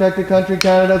God-protected country,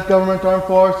 Canada's government, armed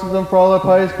forces, and for all our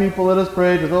pious people, let us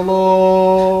pray to the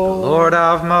Lord. Lord,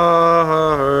 have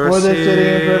mercy. For this city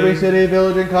and for every city,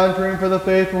 village, and country, and for the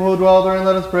faithful who dwell therein,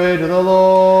 let us pray to the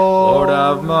Lord. Lord,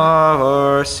 have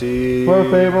mercy. For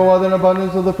favor, weather, and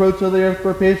abundance of the fruits of the earth,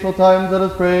 for peaceful times, let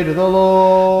us pray to the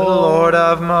Lord. Lord,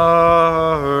 have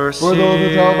mercy. For those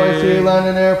who travel by sea, land,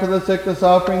 and air, for the sick, the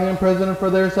suffering, the imprisoned, for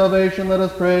their salvation, let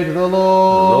us pray to the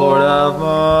Lord. Lord, have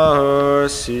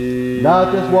mercy.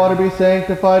 That this water be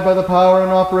sanctified by the power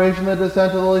and operation that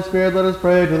descent of the Holy Spirit, let us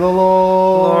pray to the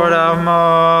Lord. Lord, have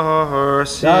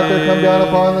mercy. That there come down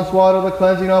upon this water the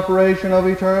cleansing operation of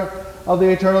the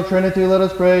eternal Trinity, let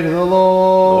us pray to the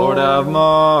Lord. Lord, have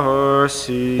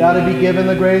mercy. That it be given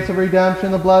the grace of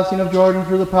redemption, the blessing of Jordan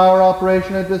through the power,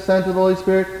 operation, and descent of the Holy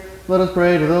Spirit, let us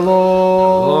pray to the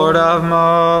Lord. Lord, have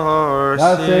mercy.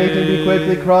 That Satan be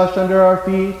quickly crushed under our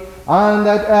feet, and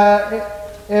that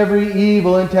every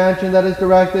evil intention that is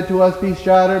directed to us be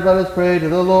shattered. Let us pray to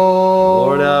the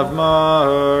Lord. Lord have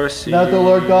mercy. That the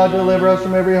Lord God deliver us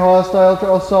from every hostile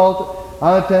assault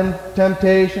and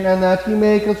temptation, and that he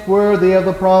make us worthy of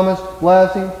the promised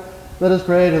blessing. Let us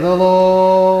pray to the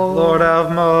Lord. Lord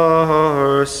have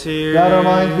mercy. That our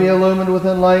minds be illumined with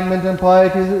enlightenment and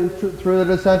piety through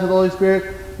the descent of the Holy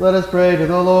Spirit. Let us pray to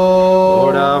the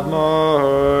Lord. Lord have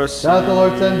mercy. That the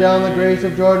Lord send down the grace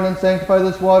of Jordan and sanctify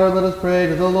this water. Let us pray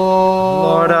to the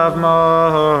Lord. Lord have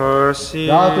mercy.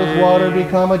 That this water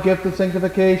become a gift of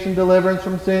sanctification, deliverance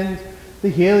from sins, the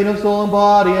healing of soul and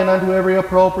body, and unto every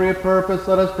appropriate purpose.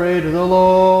 Let us pray to the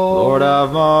Lord. Lord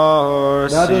have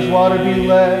mercy. That this water be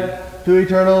led to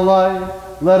eternal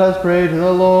life. Let us pray to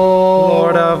the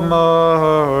Lord. Lord have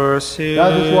mercy.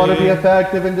 That this water be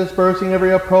effective in dispersing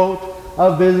every approach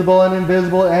of visible and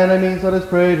invisible enemies. Let us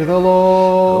pray to the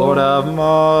Lord. Lord have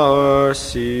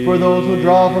mercy. For those who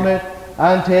draw from it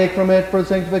and take from it for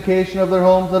sanctification of their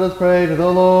homes, let us pray to the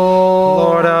Lord.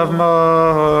 Lord have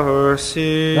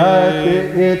mercy. That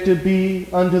it to be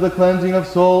unto the cleansing of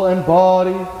soul and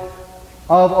body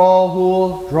of all who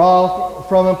will draw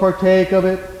from and partake of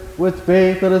it with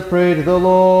faith. Let us pray to the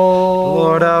Lord.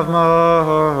 Lord have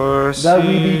mercy. That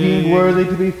we be deemed worthy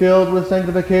to be filled with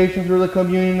sanctification through the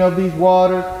communion of these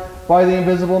waters by the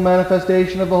invisible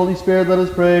manifestation of the Holy Spirit. Let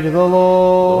us pray to the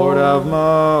Lord. Lord have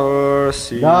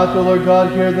mercy. That the Lord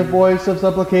God hear the voice of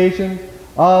supplication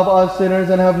of us sinners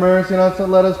and have mercy on us.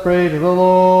 And let us pray to the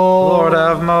Lord. Lord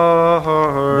have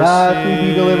mercy. That we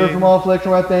be delivered from all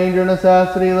affliction, wrath, danger, and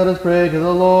necessity. Let us pray to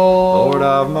the Lord. Lord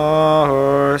have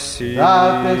mercy.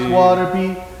 That this water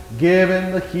be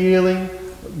given the healing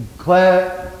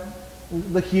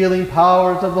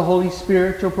powers of the Holy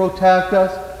Spirit to protect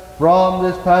us from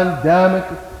this pandemic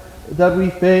that we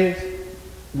face.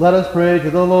 Let us pray to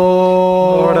the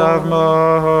Lord. Lord have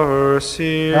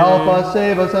mercy. Help us,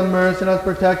 save us, have mercy on us,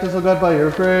 protect us, O God, by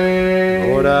your grace.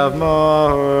 Lord have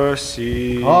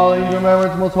mercy. Calling to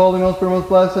remembrance, most holy, most pure, most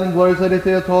blessed, and glorious Lady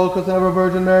Theotokos and ever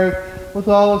Virgin Mary, with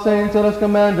all the saints, let us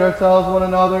commend ourselves, one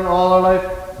another, and all our life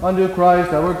unto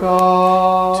Christ our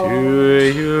God.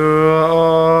 To you,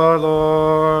 O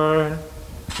Lord.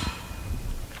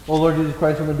 O Lord Jesus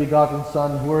Christ, only begotten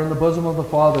Son, who are in the bosom of the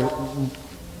Father,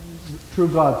 true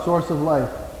God, source of life,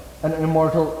 and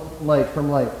immortal light from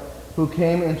light, who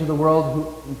came into the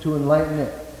world to enlighten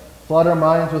it. Flood our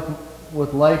minds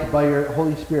with light by your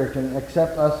Holy Spirit, and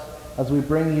accept us as we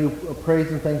bring you praise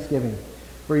and thanksgiving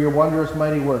for your wondrous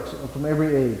mighty works from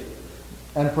every age,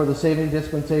 and for the saving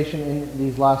dispensation in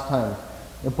these last times.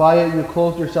 And by it you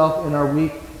clothed yourself in our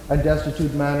weak and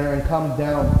destitute manner, and come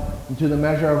down into the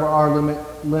measure of our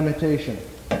limitation.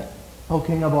 O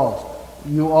King of all,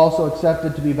 you also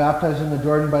accepted to be baptized in the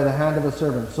Jordan by the hand of a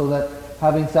servant, so that,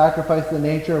 having sanctified the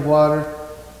nature of water,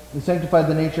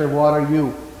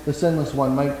 you, the sinless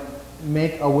one, might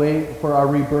make a way for our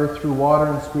rebirth through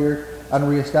water and spirit, and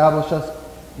reestablish us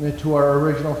to our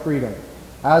original freedom.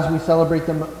 As we celebrate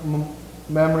the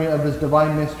memory of this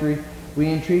divine mystery, we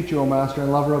entreat you, O Master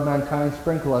and lover of mankind,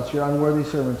 sprinkle us, your unworthy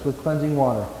servants, with cleansing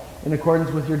water, in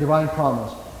accordance with your divine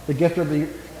promise, the gift of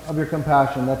your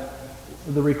compassion, that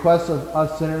the requests of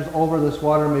us sinners over this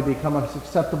water may become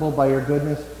acceptable by your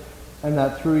goodness, and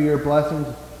that through your blessings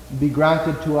be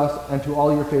granted to us and to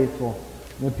all your faithful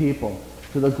people,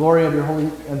 to the glory of your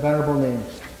holy and venerable name.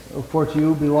 For to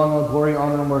you belong all glory,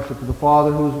 honor, and worship, to the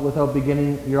Father, who is without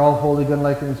beginning, your all holy, good,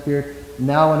 life, and Spirit,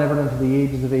 now and ever, and unto the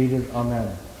ages of ages.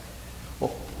 Amen.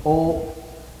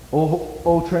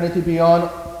 O Trinity, beyond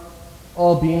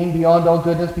all being, beyond all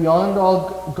goodness, beyond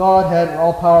all Godhead,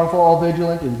 all powerful, all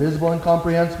vigilant, invisible,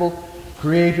 incomprehensible,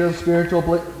 creator of spiritual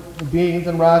beings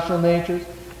and rational natures,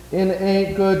 in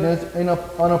a goodness, in an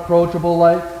unapproachable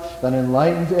light that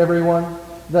enlightens everyone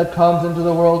that comes into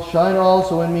the world, shine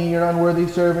also in me, your unworthy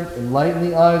servant. Enlighten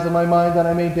the eyes of my mind, that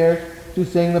I may dare to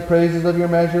sing the praises of your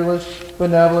measureless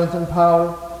benevolence and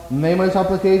power. May my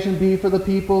supplication be for the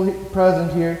people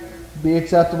present here, be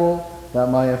acceptable, that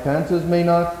my offenses may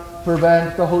not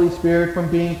prevent the Holy Spirit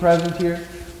from being present here,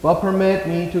 but permit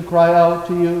me to cry out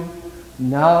to you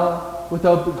now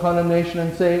without condemnation,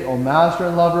 and say, O Master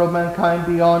and lover of mankind,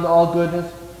 beyond all goodness,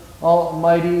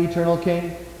 almighty eternal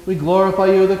King, we glorify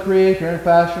you, the Creator and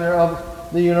Fashioner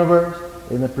of the universe.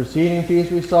 In the preceding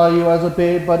feast we saw you as a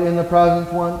babe, but in the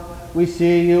present one we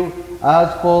see you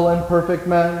as full and perfect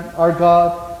man, our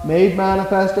God, made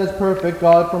manifest as perfect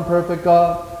God from perfect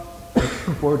God.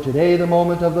 For today the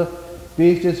moment of the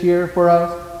feast is here for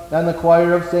us, and the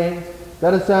choir of saints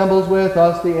that assembles with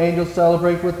us, the angels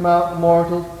celebrate with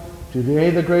mortals. Today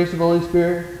the grace of the Holy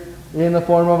Spirit in the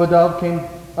form of a dove came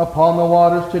upon the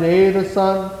waters. Today the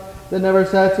Son that never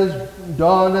sets is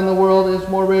dawned, and the world is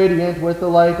more radiant with the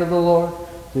light of the Lord.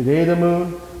 Today the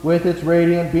moon, with its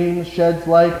radiant beams, sheds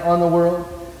light on the world.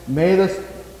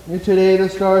 Today the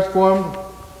stars formed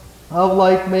of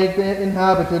light make the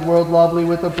inhabited world lovely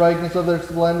with the brightness of their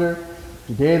splendor.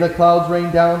 Today the clouds rain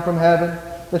down from heaven,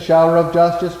 the shower of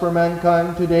justice for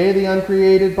mankind. Today the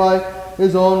uncreated by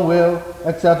his own will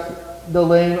accepts the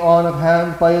laying on of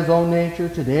hands by his own nature.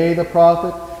 Today the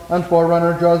prophet and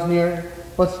forerunner draws near,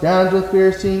 but stands with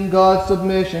fear, seeing God's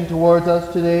submission towards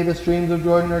us. Today the streams of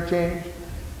Jordan are changed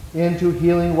into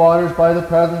healing waters by the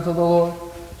presence of the Lord.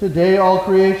 Today all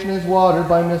creation is watered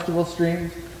by mystical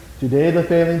streams. Today the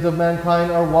failings of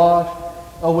mankind are washed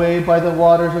away by the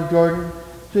waters of Jordan.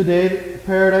 Today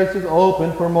paradise is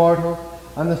open for mortals,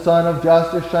 and the sun of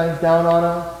justice shines down on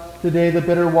us. Today the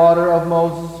bitter water of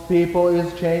Moses' people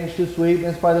is changed to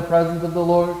sweetness by the presence of the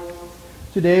Lord.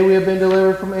 Today we have been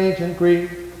delivered from ancient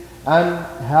grief and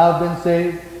have been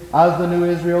saved as the new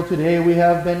Israel. Today we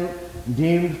have been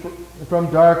deemed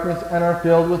from darkness and are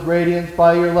filled with radiance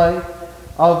by your light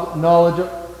of knowledge,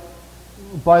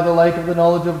 by the light of the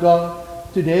knowledge of God.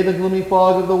 Today the gloomy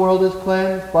fog of the world is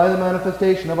cleansed by the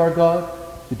manifestation of our God.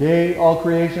 Today all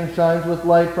creation shines with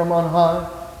light from on high.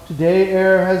 Today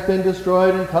error has been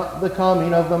destroyed, and the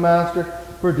coming of the Master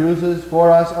produces for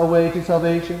us a way to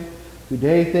salvation.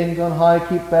 Today things on high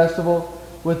keep festival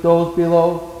with those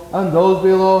below, and those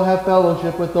below have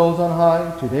fellowship with those on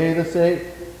high. Today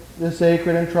the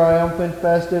sacred and triumphant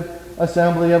festive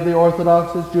assembly of the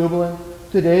Orthodox is jubilant.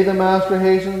 Today the Master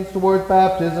hastens towards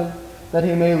baptism, that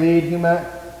he may lead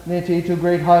humanity to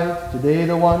great heights. Today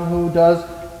the one who does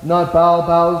not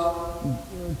bows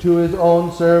to his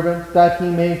own servant, that he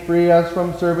may free us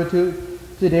from servitude.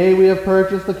 Today we have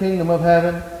purchased the kingdom of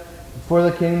heaven, for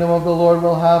the kingdom of the Lord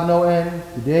will have no end.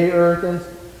 Today earth and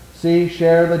sea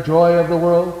share the joy of the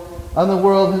world, and the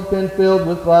world has been filled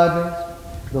with gladness.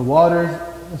 The waters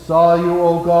saw you,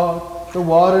 O God. The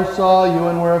waters saw you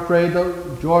and were afraid.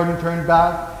 The Jordan turned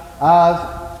back as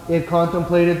it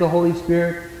contemplated the Holy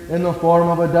Spirit in the form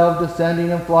of a dove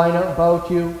descending and flying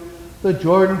about you. The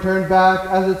Jordan turned back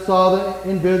as it saw the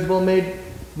invisible made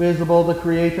visible, the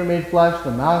Creator made flesh, the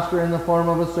Master in the form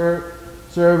of a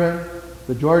servant.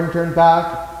 The Jordan turned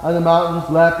back, and the mountains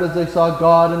leapt as they saw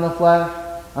God in the flesh,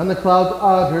 and the clouds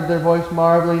uttered their voice,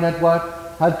 marveling at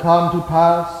what had come to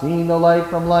pass, seeing the light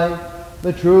from light,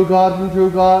 the true God from true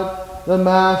God, the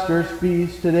Master's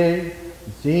feast today,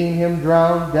 seeing him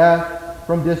drown death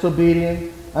from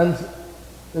disobedience, and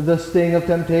the sting of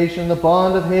temptation, the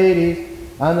bond of Hades,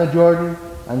 and the Jordan,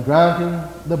 and granting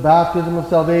the baptism of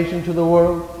salvation to the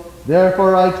world.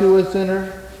 Therefore I too, a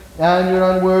sinner, and your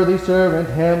unworthy servant,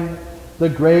 hymn the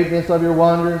greatness of your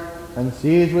wonders, and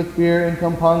seized with fear and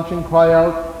compunction cry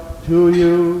out to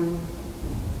you.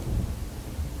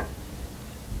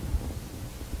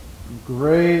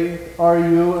 Great are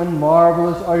you, and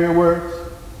marvelous are your works,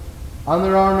 and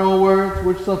there are no words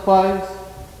which suffice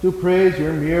to praise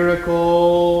your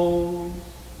miracles.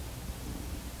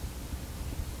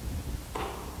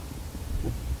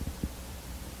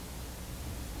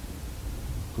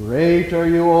 Great are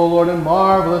you, O Lord, and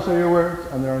marvelous are your works,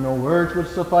 and there are no words which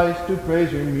suffice to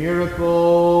praise your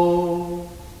miracles.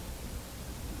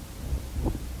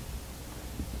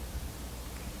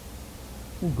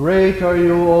 Great are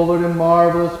you, O Lord, and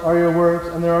marvelous are your works,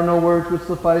 and there are no words which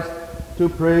suffice to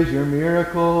praise your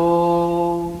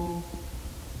miracles.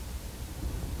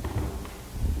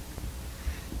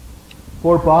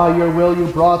 For by your will you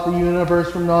brought the universe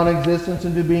from non-existence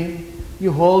into being.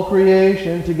 You hold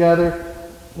creation together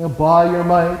by your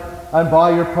might and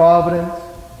by your providence.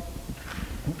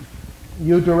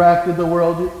 You directed the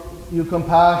world, you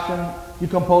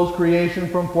composed creation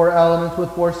from 4 elements with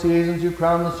 4 seasons. You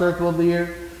crowned the circle of the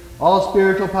year. All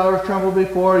spiritual powers tremble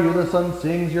before you. The sun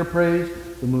sings your praise.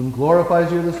 The moon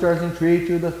glorifies you. The stars entreat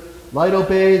you. The light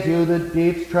obeys you. The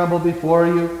deeps tremble before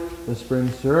you. The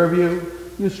springs serve you.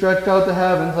 You stretched out the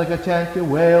heavens like a tent. You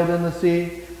wailed in the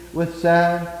sea with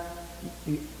sand.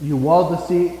 You walled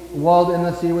in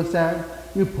the sea with sand.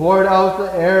 You poured out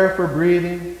the air for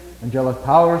breathing. Angelic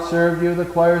powers served you. The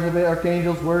choirs of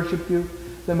archangels worshipped you.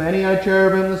 The many-eyed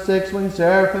cherubim, the 6-winged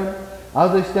seraphim,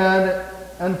 as they stand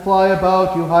and fly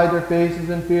about you, hide their faces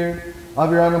in fear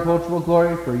of your unapproachable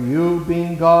glory. For you,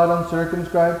 being God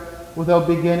uncircumscribed, without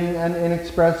beginning and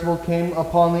inexpressible, came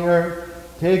upon the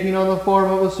earth, taking on the form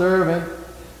of a servant,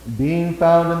 being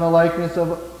found in the likeness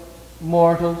of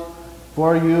mortals.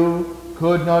 For you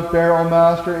could not bear, O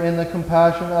Master, in the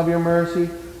compassion of your mercy,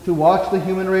 to watch the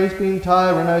human race being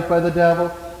tyrannized by the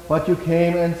devil, but you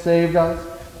came and saved us.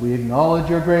 We acknowledge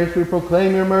your grace, we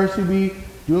proclaim your mercy, we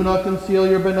do not conceal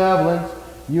your benevolence.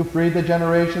 You freed the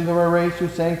generations of our race, who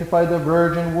sanctified the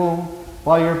virgin womb.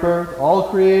 By your birth, all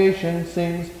creation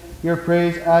sings your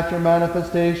praise at your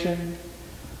manifestation.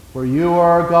 For you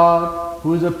are our God,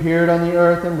 who has appeared on the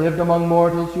earth and lived among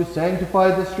mortals. You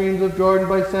sanctified the streams of Jordan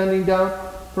by sending down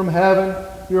from heaven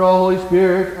your all Holy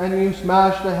Spirit, and you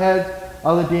smashed the heads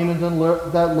of the demons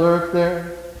that lurk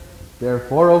there.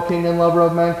 Therefore, O King and lover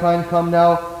of mankind, come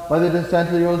now by the descent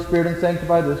of the Holy Spirit and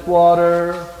sanctify this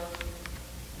water.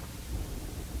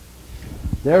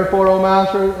 Therefore, O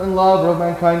Master and lover of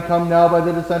mankind, come now by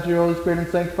the descent of your Holy Spirit and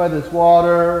sanctify this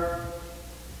water.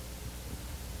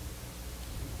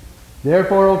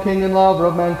 Therefore, O King and lover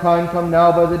of mankind, come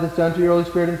now by the descent of your Holy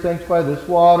Spirit and sanctify this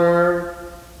water.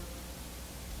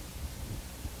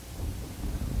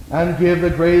 And give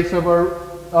the grace of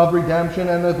redemption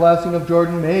and the blessing of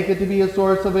Jordan. Make it to be a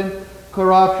source of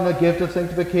incorruption, a gift of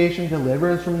sanctification,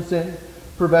 deliverance from sin,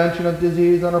 prevention of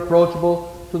disease, unapproachable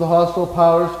to the hostile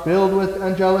powers, filled with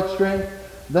angelic strength,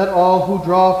 that all who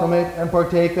draw from it and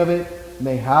partake of it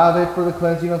may have it for the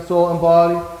cleansing of soul and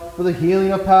body, for the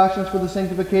healing of passions, for the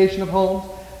sanctification of homes,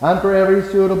 and for every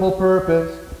suitable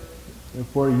purpose.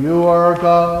 For you are our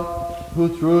God, who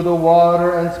through the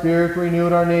water and Spirit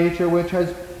renewed our nature, which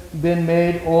has been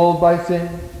made old by sin.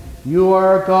 You are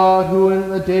our God, who in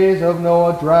the days of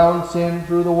Noah drowned sin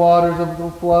through the waters of the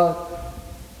flood.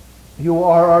 You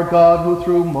are our God, who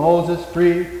through Moses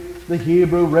freed the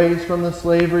Hebrew race from the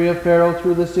slavery of Pharaoh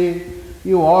through the sea.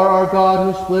 You are our God,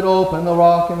 who split open the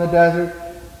rock in the desert,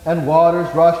 and waters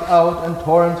rushed out and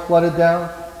torrents flooded down,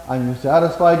 and you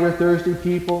satisfied your thirsty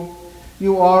people.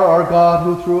 You are our God,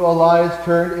 who through Elias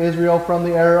turned Israel from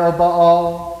the error of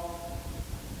Baal.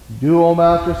 Do, O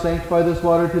Master, sanctify this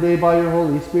water today by your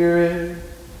Holy Spirit.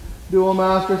 Do, O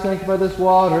Master, sanctify this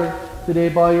water today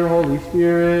by your Holy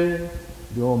Spirit.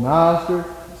 Do, O Master,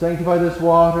 sanctify this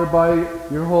water by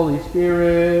your Holy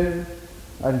Spirit,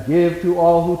 and give to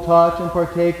all who touch and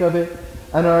partake of it,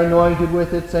 and are anointed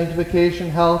with it, sanctification,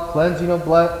 health, cleansing of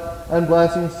and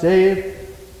blessing. Save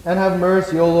and have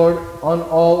mercy, O Lord, on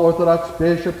all Orthodox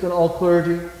bishops and all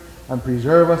clergy, and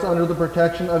preserve us under the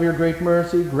protection of your great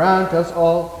mercy. Grant us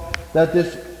all that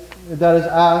is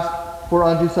asked for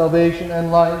unto salvation and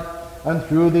life, and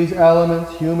through these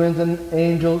elements, humans and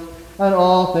angels, and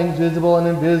all things visible and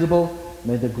invisible,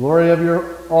 may the glory of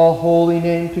your all-holy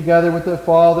name, together with the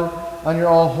Father and your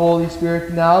all-holy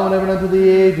Spirit, now and ever unto the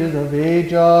ages of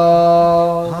ages.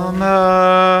 Amen.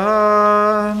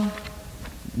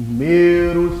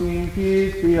 Mirus in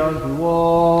peace be unto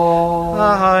all.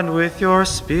 And with your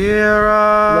spirit,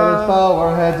 Let us bow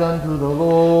our heads unto the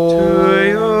Lord. to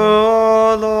you,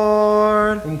 O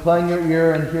Lord. Incline your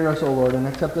ear and hear us, O Lord, and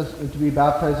accept us to be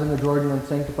baptized in the Jordan, and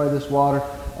sanctify this water,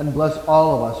 and bless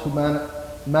all of us who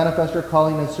manifest your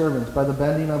calling as servants by the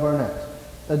bending of our necks,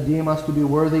 and deem us to be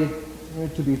worthy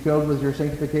to be filled with your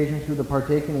sanctification through the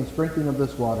partaking and sprinkling of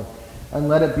this water. And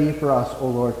let it be for us, O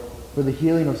Lord, for the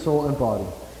healing of soul and body.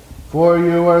 For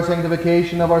you are a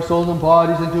sanctification of our souls and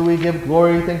bodies, until we give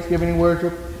glory, thanksgiving, and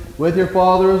worship with your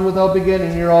fathers without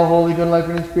beginning, your all holy, good,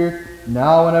 life-giving Spirit,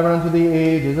 now and ever unto the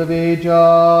ages of ages.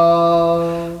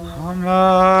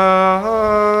 Amen.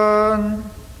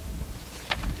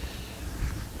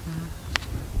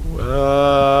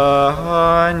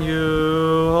 When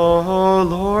you, O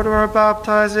Lord, were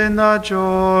baptized in the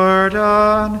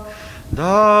Jordan,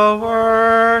 the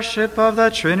worship of the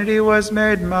Trinity was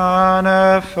made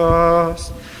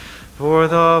manifest. For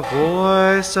the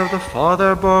voice of the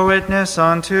Father bore witness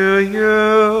unto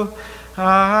you,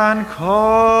 and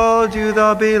called you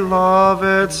the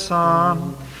beloved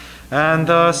Son. And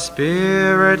the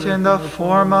Spirit in the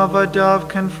form of a dove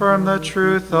confirmed the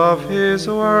truth of his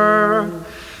word.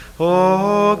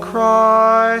 O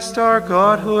Christ, our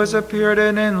God, who has appeared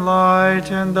and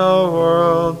enlightened the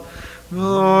world,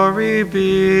 glory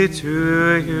be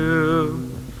to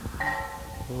you.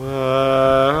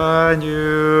 When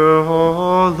you,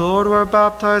 O Lord, were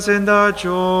baptized in the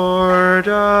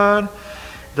Jordan,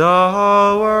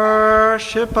 the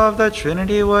worship of the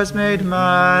Trinity was made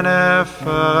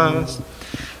manifest.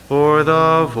 For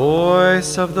the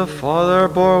voice of the Father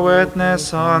bore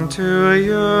witness unto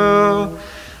you,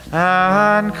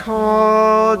 and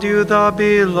called you the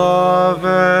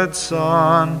beloved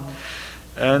Son.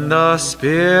 And the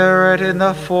Spirit in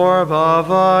the form of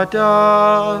a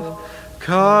dove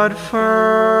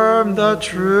confirmed the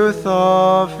truth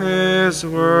of his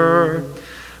word.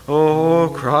 O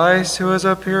Christ, who has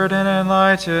appeared and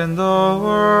enlightened the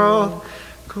world,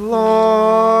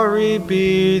 glory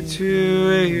be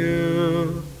to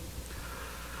you.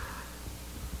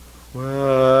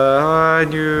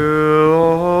 When you,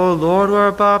 O Lord,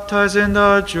 were baptized in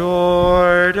the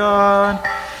Jordan,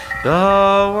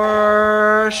 The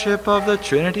worship of the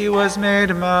Trinity was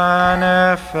made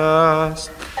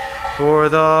manifest, for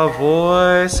the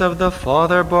voice of the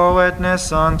Father bore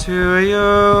witness unto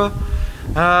you,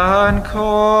 and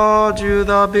called you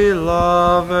the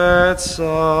beloved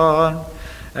Son,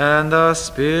 and the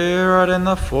Spirit in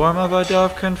the form of a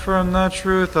dove confirmed the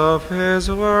truth of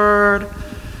his word.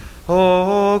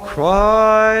 O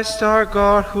Christ our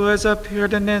God, who has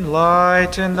appeared and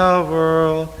enlightened the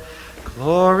world,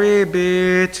 glory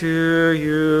be to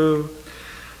you.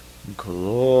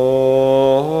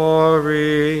 Glory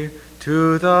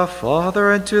to the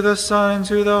Father, and to the Son, and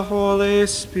to the Holy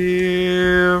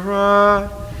Spirit,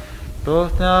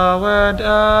 both now and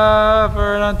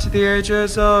ever, and unto the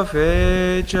ages of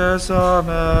ages.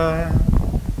 Amen.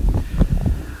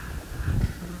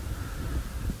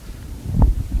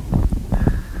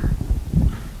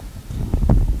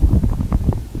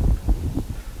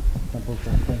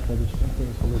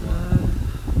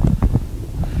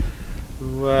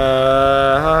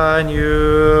 When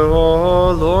you,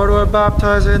 O Lord, were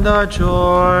baptized in the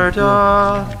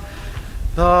Jordan,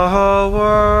 the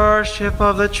worship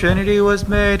of the Trinity was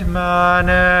made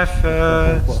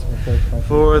manifest,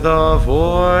 for the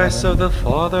voice of the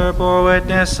Father bore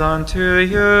witness unto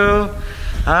you,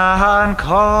 and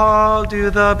called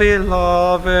you the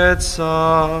beloved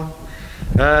Son,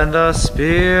 and the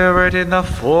Spirit in the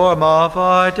form of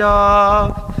a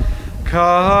dove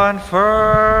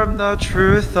confirm the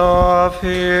truth of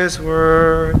his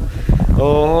word.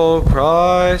 O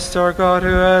Christ our God, who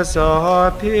has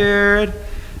appeared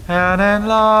and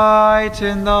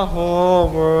enlightened the whole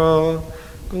world,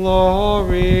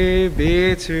 glory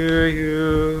be to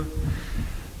you.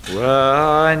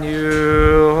 When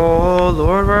you, O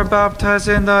Lord, were baptized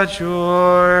in the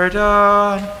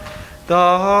Jordan,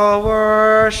 the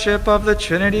worship of the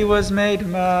Trinity was made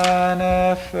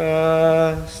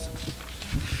manifest.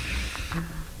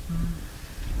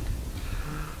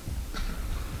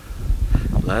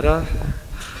 Let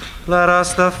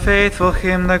us, the faithful,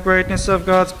 hymn the greatness of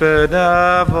God's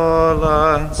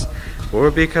benevolence.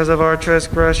 For because of our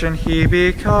transgression, he,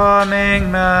 becoming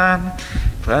man,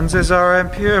 cleanses our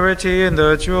impurity in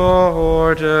the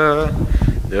Jordan.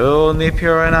 The only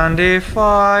pure and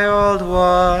undefiled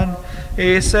one,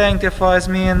 he sanctifies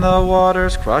me in the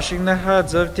waters, crushing the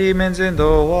heads of demons in the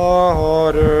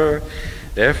water.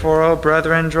 Therefore, O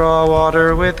brethren, draw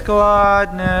water with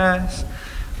gladness,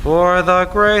 for the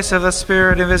grace of the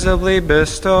Spirit invisibly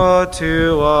bestowed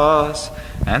to us,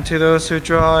 and to those who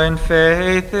draw in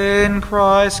faith in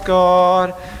Christ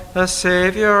God, the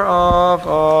Savior of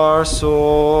our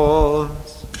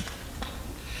souls.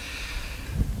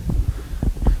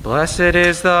 Blessed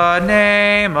is the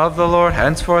name of the Lord,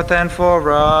 henceforth and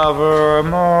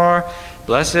forevermore.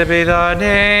 Blessed be the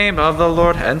name of the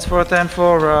Lord, henceforth and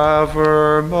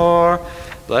forevermore.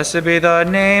 Blessed be the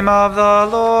name of the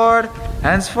Lord,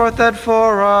 henceforth and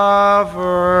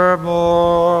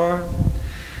forevermore.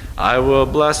 I will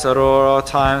bless the Lord all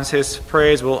times. His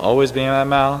praise will always be in my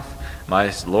mouth.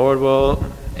 In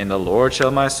the Lord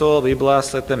shall my soul be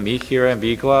blessed. Let the meek hear and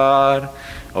be glad.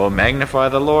 O magnify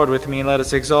the Lord with me. Let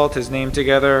us exalt his name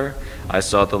together. I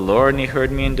sought the Lord, and he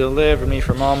heard me and delivered me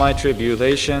from all my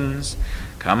tribulations.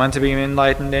 Come unto me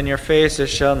enlightened, and your faces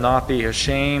shall not be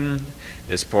ashamed.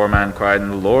 This poor man cried,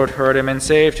 and the Lord heard him and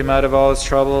saved him out of all his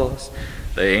troubles.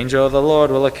 The angel of the Lord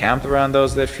will encamp around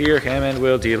those that fear him and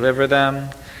will deliver them.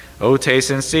 O taste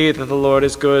and see that the Lord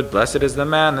is good. Blessed is the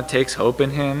man that takes hope in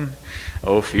him.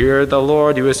 O fear the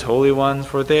Lord, you his holy ones,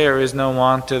 for there is no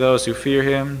want to those who fear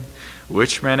him.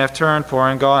 Which men have turned poor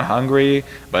and gone hungry,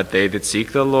 but they that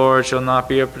seek the Lord shall not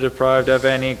be deprived of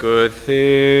any good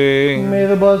thing. May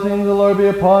the blessings of the Lord be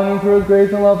upon you through his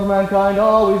grace and love for mankind,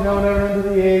 always now and ever into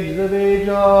the ages of ages.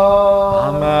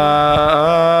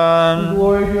 Amen.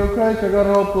 Glory to you, Christ, our God,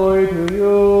 and hope, glory to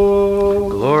you.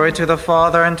 Glory to the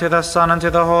Father, and to the Son, and to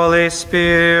the Holy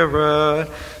Spirit,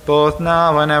 both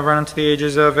now and ever, and unto the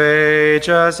ages of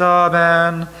ages.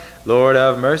 Amen. Lord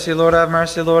have mercy, Lord have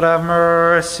mercy, Lord have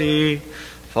mercy.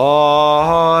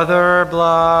 Father,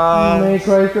 bless. May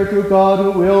Christ, our true God,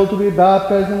 who willed to be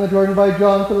baptized in the Jordan by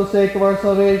John for the sake of our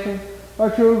salvation,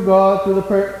 our true God, through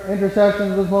the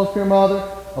intercessions of his most pure Mother,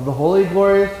 of the holy,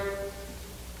 glorious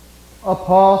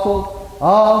apostles,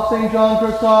 of St. John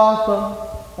Chrysostom,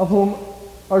 of whom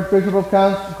Archbishop of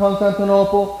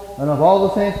Constantinople, and of all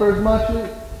the saints, for as much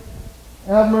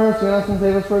have mercy on us and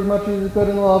save us, for as much as he is good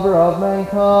and lover of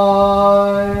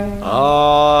mankind.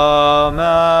 Amen.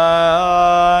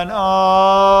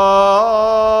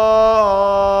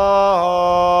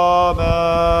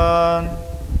 Amen.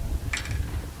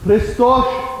 Χριστός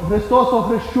Христос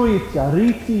охрещується,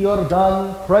 річці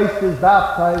Йордан, Christ is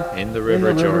baptized in the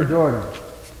river Jordan.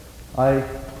 I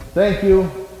thank you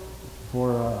for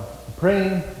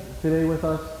praying today with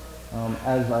us.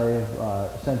 As I have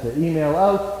sent an email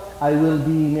out, I will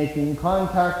be making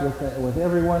contact with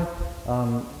everyone.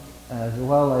 As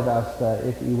well, I've asked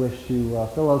if you wish to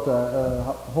fill out a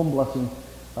home blessing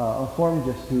form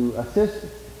just to assist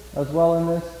as well in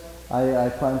this. I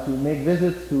plan to make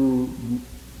visits to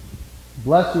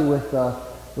bless you with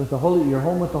your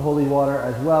home with the holy water,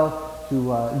 as well to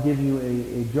give you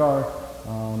a jar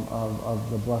of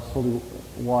the blessed holy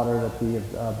water that we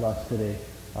have blessed today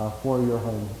for your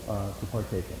home to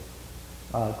partake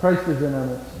in. Christ is in our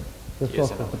midst. He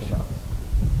is in our midst.